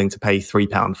 I'd be willing to pay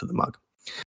 £3 for the mug.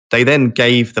 They then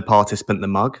gave the participant the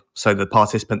mug. So the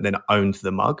participant then owned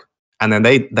the mug. And then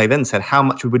they then said, how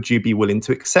much would you be willing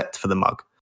to accept for the mug?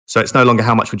 So it's no longer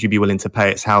how much would you be willing to pay,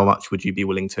 it's how much would you be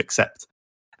willing to accept.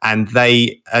 And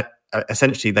they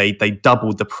essentially they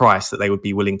doubled the price that they would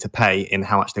be willing to pay in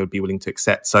how much they would be willing to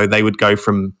accept. So they would go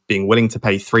from being willing to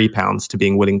pay £3 to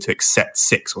being willing to accept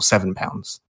 £6 or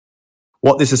 £7.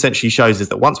 What this essentially shows is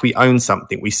that once we own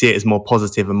something, we see it as more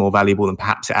positive and more valuable than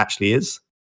perhaps it actually is.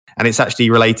 And it's actually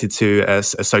related to a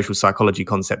social psychology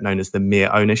concept known as the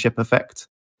mere ownership effect.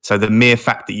 So the mere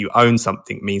fact that you own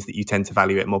something means that you tend to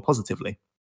value it more positively.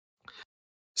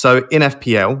 So in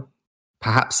FPL,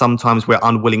 perhaps sometimes we're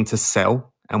unwilling to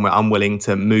sell and we're unwilling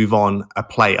to move on a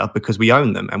player because we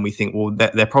own them. And we think, well,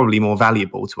 they're probably more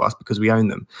valuable to us because we own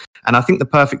them. And I think the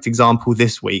perfect example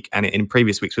this week and in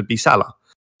previous weeks would be Salah.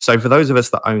 So for those of us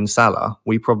that own Salah,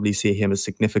 we probably see him as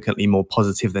significantly more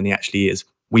positive than he actually is.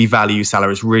 We value Salah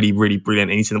as really, really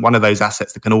brilliant. And he's one of those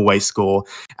assets that can always score.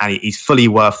 And he's fully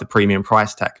worth the premium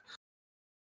price tag.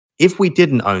 If we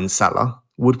didn't own Salah,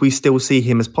 would we still see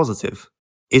him as positive?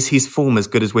 Is his form as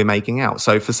good as we're making out?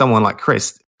 So for someone like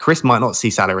Chris might not see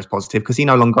Salah as positive because he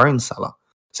no longer owns Salah.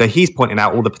 So he's pointing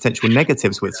out all the potential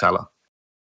negatives with Salah.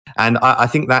 And I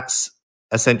think that's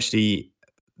essentially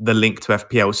the link to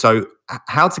FPL. So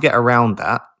how to get around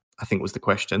that? I think was the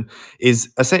question, is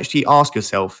essentially ask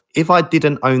yourself, if I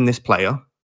didn't own this player,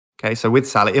 okay, so with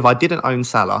Salah, if I didn't own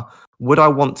Salah, would I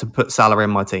want to put Salah in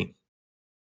my team?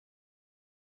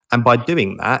 And by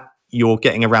doing that, you're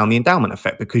getting around the endowment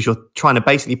effect because you're trying to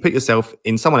basically put yourself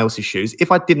in someone else's shoes.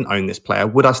 If I didn't own this player,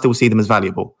 would I still see them as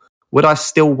valuable? Would I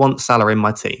still want Salah in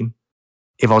my team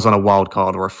if I was on a wild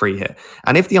card or a free hit?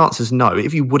 And if the answer is no,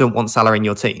 if you wouldn't want Salah in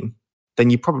your team, then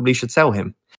you probably should sell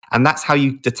him. And that's how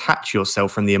you detach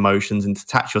yourself from the emotions and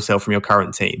detach yourself from your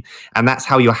current team. And that's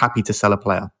how you're happy to sell a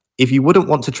player. If you wouldn't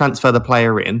want to transfer the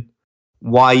player in,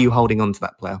 why are you holding on to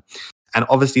that player? And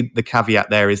obviously the caveat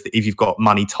there is that if you've got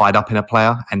money tied up in a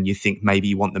player and you think maybe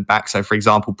you want them back. So for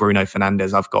example, Bruno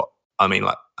Fernandes, I've got,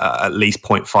 at least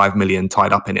 0.5 million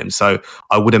tied up in him. So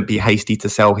I wouldn't be hasty to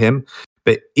sell him.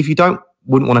 But if you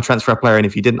wouldn't want to transfer a player in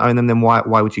if you didn't own them, then why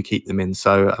would you keep them in?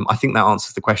 So I think that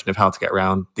answers the question of how to get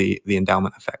around the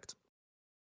endowment effect.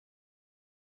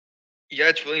 Yeah,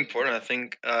 it's really important. I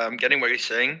think I'm getting what you're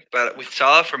saying. But with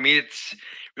Salah, for me, it's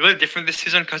really different this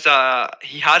season because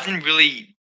he hasn't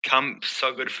really come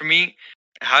so good for me.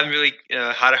 I haven't really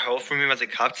had a haul from him as a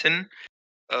captain.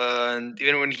 And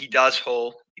even when he does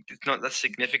haul, it's not that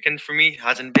significant for me. It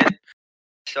hasn't been.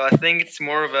 So I think it's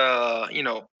more of a,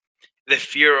 the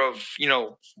fear of,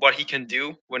 what he can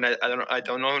do when I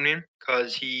don't own him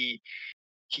because he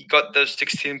got those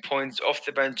 16 points off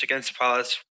the bench against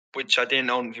Palace, which I didn't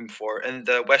own him for, and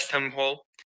the West Ham haul.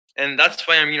 And that's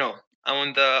why I'm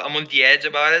on the edge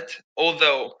about it.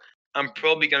 Although I'm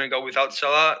probably gonna go without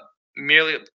Salah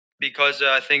merely because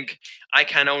I think I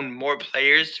can own more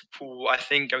players who I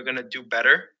think are gonna do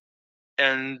better,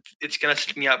 and it's gonna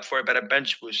set me up for a better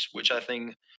bench boost, which I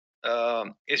think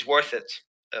is worth it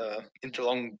in the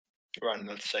long run.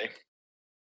 Let's say.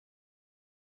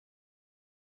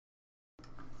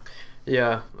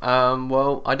 Yeah.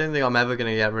 Well, I don't think I'm ever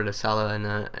going to get rid of Salah in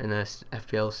a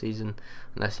FPL season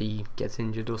unless he gets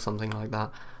injured or something like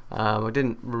that. I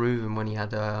didn't remove him when he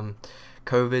had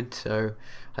COVID, so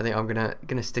I think I'm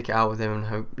gonna stick it out with him and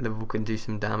hope Liverpool can do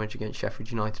some damage against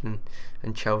Sheffield United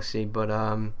and Chelsea. But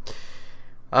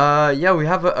yeah, we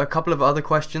have a couple of other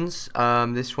questions.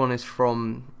 This one is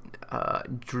from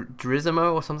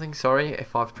Drizimo or something. Sorry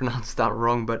if I've pronounced that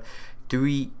wrong, but do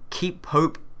we keep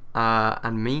Pope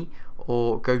and me,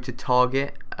 or go to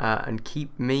Target and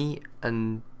keep me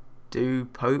and do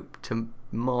Pope to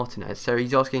Martinez? So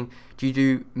he's asking, do you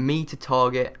do me to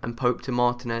Target and Pope to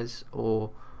Martinez,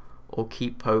 or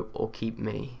keep Pope or keep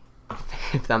me?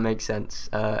 If that makes sense.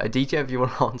 Aditya, if you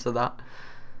want to answer that.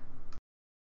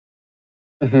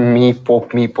 Me,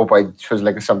 Pope. It was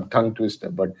like some tongue twister,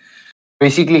 but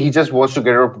basically he just wants to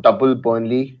get rid of double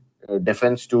Burnley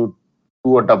defense to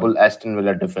a double Aston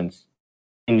Villa defense.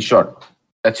 In short,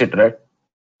 that's it, right?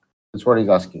 That's what he's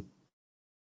asking.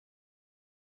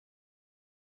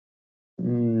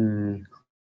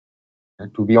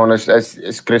 To be honest,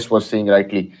 as Chris was saying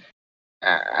rightly,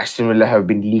 Aston Villa have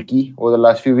been leaky over the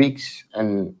last few weeks,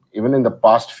 and even in the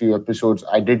past few episodes,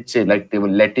 I did say like they were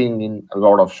letting in a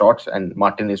lot of shots, and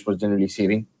Martinez was generally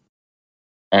saving,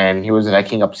 and he was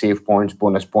racking up save points,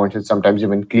 bonus points, and sometimes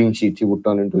even clean sheets. He would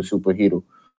turn into a superhero.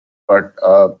 But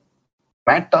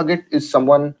Matt Target is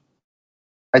someone,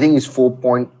 I think he's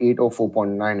 4.8 or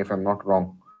 4.9 if I'm not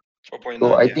wrong. 4.9.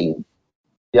 So I think,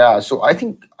 yeah. So I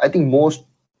think most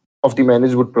of the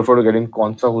managers would prefer to get in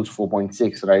Konsa, who's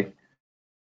 4.6, right?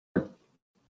 But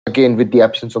again, with the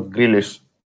absence of Grealish,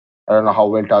 I don't know how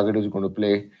well Target is going to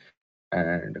play.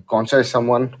 And Konsa is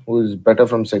someone who is better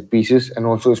from set pieces and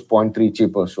also is 0.3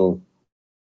 cheaper. So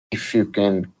if you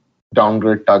can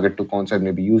downgrade Target to Konsa,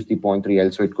 maybe use the 0.3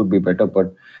 elsewhere, it could be better.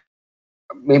 But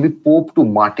maybe Pope to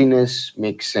Martinez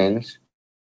makes sense.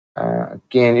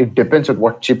 Again, it depends on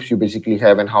what chips you basically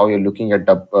have and how you're looking at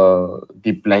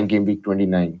the blank game week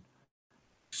 29.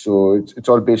 So it's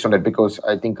all based on that, because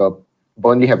I think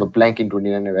Burnley have a blank in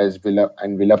 29 as Villa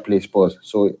play Spurs.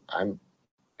 So I'm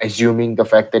assuming the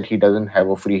fact that he doesn't have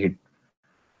a free hit.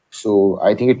 So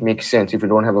I think it makes sense if you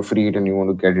don't have a free hit and you want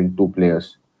to get in two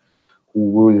players who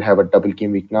will have a double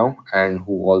game week now and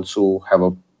who also have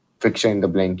a fixture in the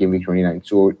blank game week 29.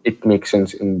 So it makes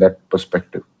sense in that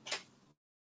perspective.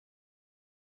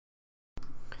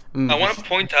 I want to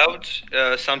point out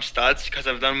some stats because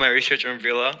I've done my research on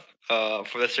Villa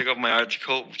for the sake of my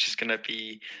article, which is going to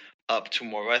be up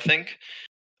tomorrow, I think.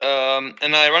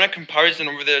 And I run a comparison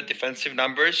over their defensive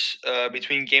numbers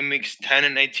between game weeks 10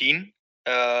 and 18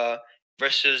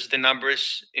 versus the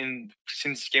numbers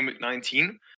since game week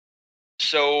 19.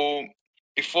 So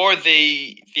before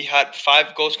they had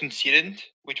 5 goals conceded,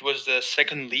 which was the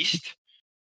second least.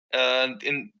 And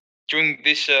during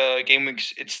this game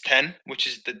weeks, it's 10, which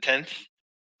is the 10th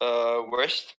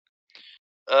worst.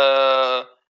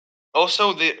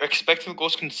 Also, the expected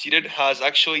goals conceded has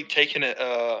actually taken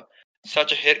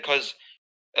such a hit because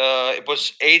it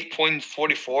was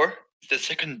 8.44, the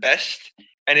second best,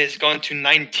 and it's gone to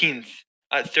 19th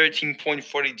at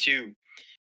 13.42.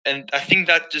 And I think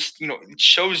that just, it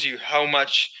shows you how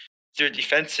much their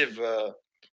defensive, how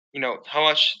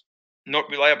much not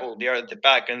reliable they are at the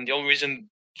back. And the only reason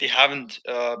they haven't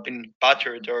been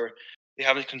battered or they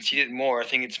haven't conceded more, I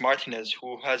think it's Martinez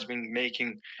who has been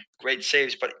making great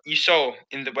saves. But you saw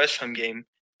in the West Ham game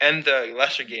and the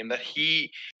Leicester game that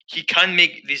he can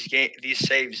make these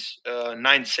saves,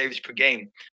 9 saves per game.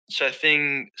 So I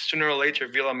think sooner or later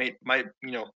Villa might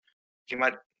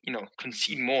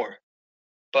concede more.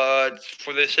 But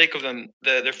for the sake of them,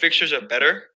 their fixtures are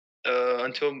better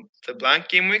until the blank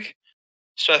game week.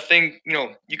 So I think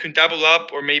you can double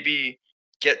up or maybe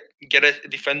get a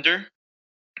defender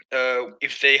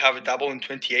if they have a double in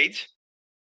 28.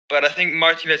 But I think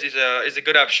Martinez is a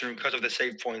good option because of the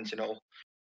save points,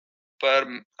 But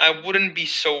I wouldn't be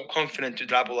so confident to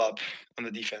double up on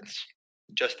the defense.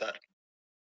 Just that.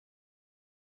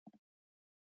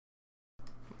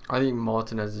 I think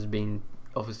Martinez has been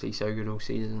obviously so good all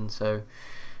season, so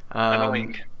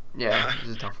annoying. Yeah,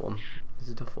 it's a tough one.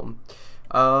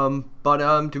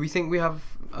 But do we think we have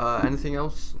anything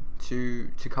else to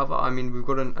cover? I mean, we've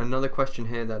got another question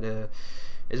here that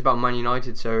is about Man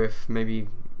United. So if maybe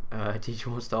DJ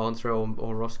wants to answer it,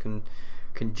 or Ross can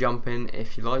jump in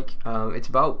if you like. It's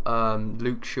about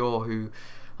Luke Shaw, who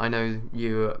I know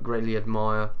you greatly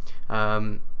admire.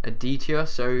 Aditya,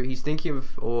 so he's thinking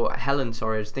of, or Helen,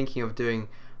 is thinking of doing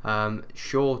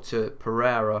Shaw to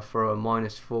Pereira for a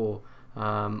 -4,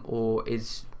 or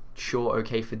is Shaw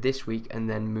okay for this week and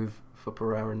then move for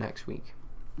Pereira next week?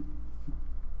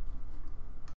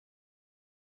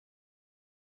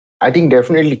 I think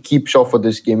definitely keep Shaw for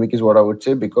this game week is what I would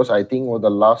say, because I think over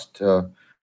the last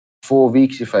 4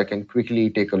 weeks, if I can quickly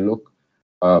take a look,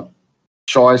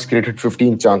 Shaw has created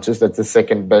 15 chances. That's the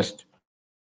second best.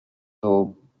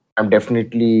 So I'm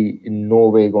definitely in no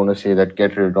way going to say that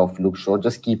get rid of Luke Shaw.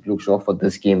 Just keep Luke Shaw for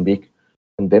this game week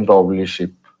and then probably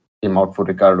ship him out for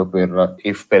Ricardo Pereira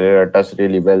if Pereira does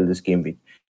really well this game week.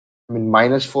 I mean,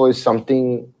 -4 is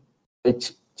something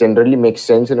which generally makes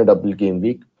sense in a double game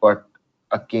week, but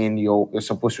again, you're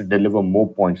supposed to deliver more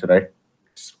points, right?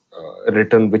 A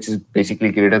return which is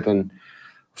basically greater than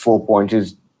 4 points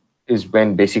is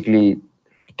when basically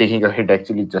taking a hit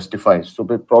actually justifies. So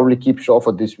we'll probably keep Shaw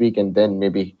for this week and then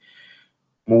maybe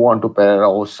move on to Pereira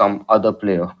or some other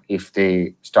player if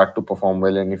they start to perform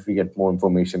well and if we get more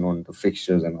information on the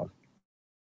fixtures and all.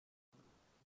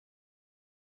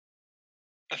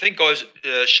 I think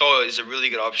Shaw is a really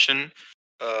good option.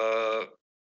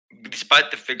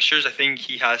 Despite the fixtures, I think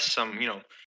he has some,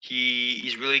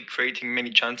 he's really creating many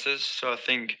chances. So I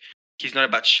think he's not a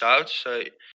bad shout. So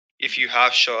if you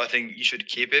have Shaw, I think you should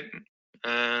keep it.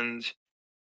 And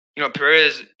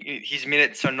Pereira's, his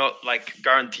minutes are not like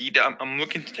guaranteed. I'm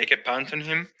looking to take a punt on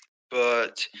him,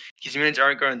 but his minutes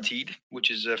aren't guaranteed,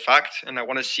 which is a fact. And I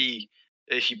want to see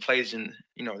if he plays in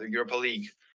the Europa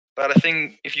League. But I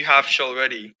think if you have Shaw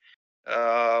already,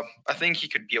 I think he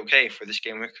could be okay for this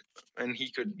game week, and he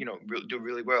could do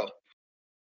really well.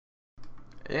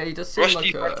 Yeah, he does seem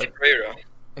like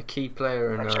a key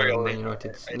player in Man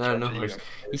United's. No worries.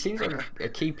 He seems like a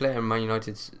key player in Man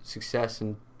United's success,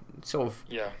 and sort of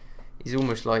he's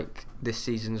almost like this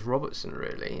season's Robertson,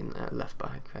 really, in left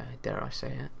back. Dare I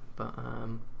say it? But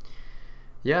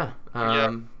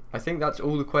I think that's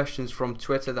all the questions from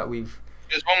Twitter that we've.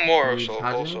 There's one more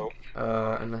also.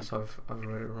 Unless I've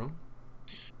read it wrong.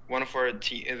 One of our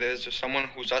there's someone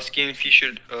who's asking if you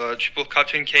should triple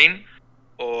captain Kane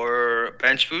or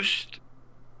bench boost.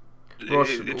 Ross,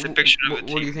 it's a picture of the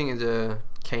team. What do you think is a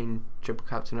Kane triple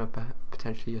captain or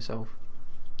potentially yourself?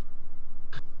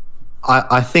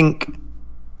 I think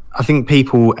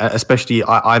people, especially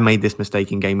I made this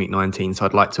mistake in game week 19, so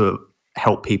I'd like to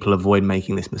help people avoid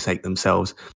making this mistake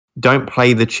themselves. Don't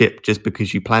play the chip just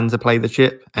because you plan to play the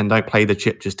chip, and don't play the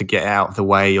chip just to get out of the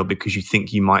way or because you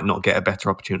think you might not get a better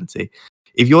opportunity.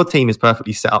 If your team is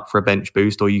perfectly set up for a bench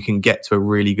boost, or you can get to a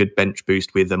really good bench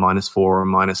boost with a -4 or a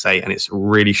 -8, and it's a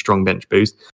really strong bench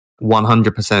boost,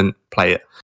 100% play it.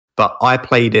 But I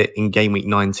played it in game week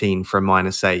 19 for a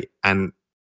 -8, and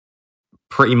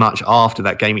pretty much after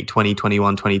that, game week 20,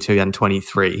 21, 22, and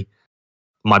 23,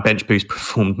 my bench boost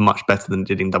performed much better than it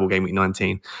did in double game week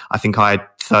 19. I think I had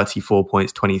 34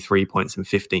 points, 23 points, and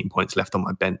 15 points left on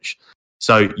my bench.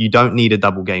 So you don't need a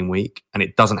double game week, and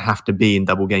it doesn't have to be in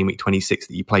double game week 26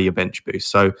 that you play your bench boost.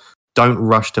 So don't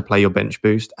rush to play your bench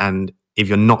boost. And if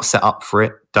you're not set up for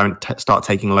it, don't start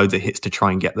taking loads of hits to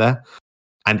try and get there.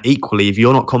 And equally, if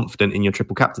you're not confident in your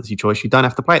triple captaincy choice, you don't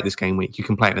have to play it this game week. You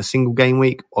can play it in a single game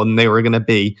week, and there are going to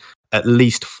be at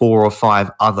least 4 or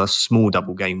 5 other small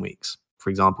double game weeks.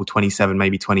 For example, 27,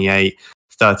 maybe 28,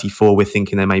 34. We're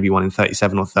thinking there may be one in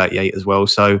 37 or 38 as well.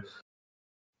 So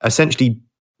essentially,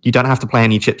 you don't have to play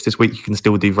any chips this week. You can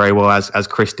still do very well, as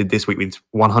Chris did this week with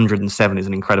 107 is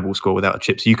an incredible score without a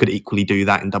chip. So you could equally do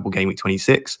that in double game week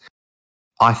 26.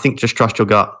 I think just trust your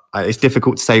gut. It's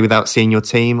difficult to say without seeing your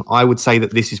team. I would say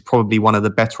that this is probably one of the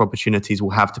better opportunities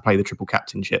we'll have to play the triple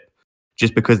captainship,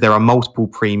 just because there are multiple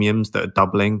premiums that are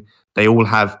doubling. They all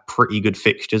have pretty good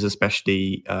fixtures,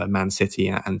 especially Man City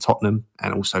and Tottenham,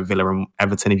 and also Villa and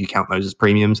Everton, if you count those as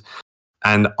premiums.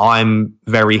 And I'm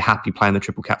very happy playing the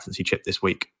triple captaincy chip this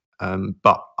week.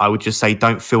 But I would just say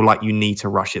don't feel like you need to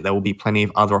rush it. There will be plenty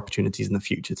of other opportunities in the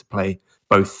future to play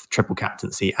both triple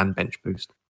captaincy and bench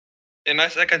boost. And I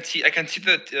can see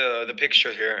the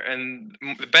picture here, and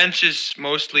the bench is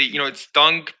mostly, it's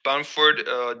Dunk, Bamford,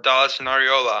 Dallas, and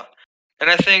Areola. And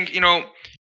I think,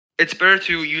 it's better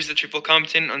to use the triple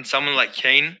captain on someone like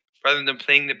Kane rather than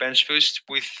playing the bench boost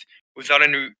without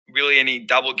any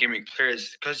double game week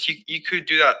players, because you could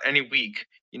do that any week,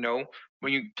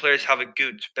 when players have a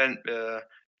good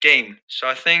game. So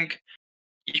I think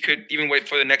you could even wait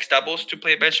for the next doubles to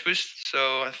play a bench boost.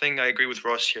 So I think I agree with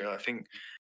Ross here. I think,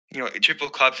 a triple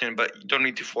captain, but you don't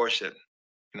need to force it.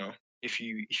 If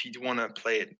you want to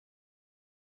play it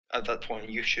at that point,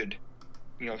 you should,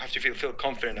 have to feel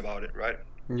confident about it, right?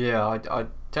 Yeah, I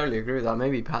totally agree with that.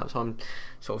 Maybe perhaps I'm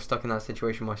sort of stuck in that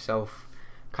situation myself,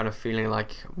 kind of feeling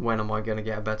like, when am I going to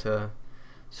get a better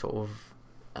sort of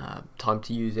time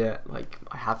to use it? Like,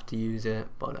 I have to use it,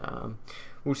 but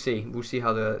we'll see. We'll see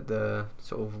how the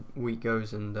sort of week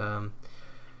goes, and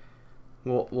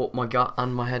what my gut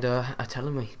and my head are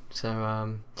telling me.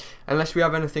 So unless we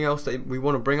have anything else that we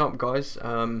want to bring up, guys,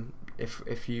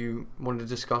 if you want to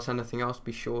discuss anything else,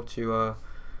 be sure to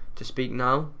speak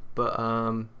now.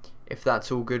 But if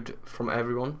that's all good from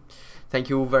everyone, thank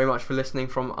you all very much for listening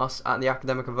from us at the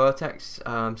Academica Vertex.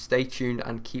 Stay tuned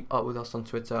and keep up with us on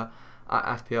Twitter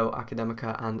at FPL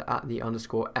Academica and at the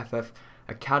 _FF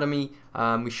Academy.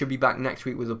 We should be back next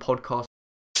week with a podcast.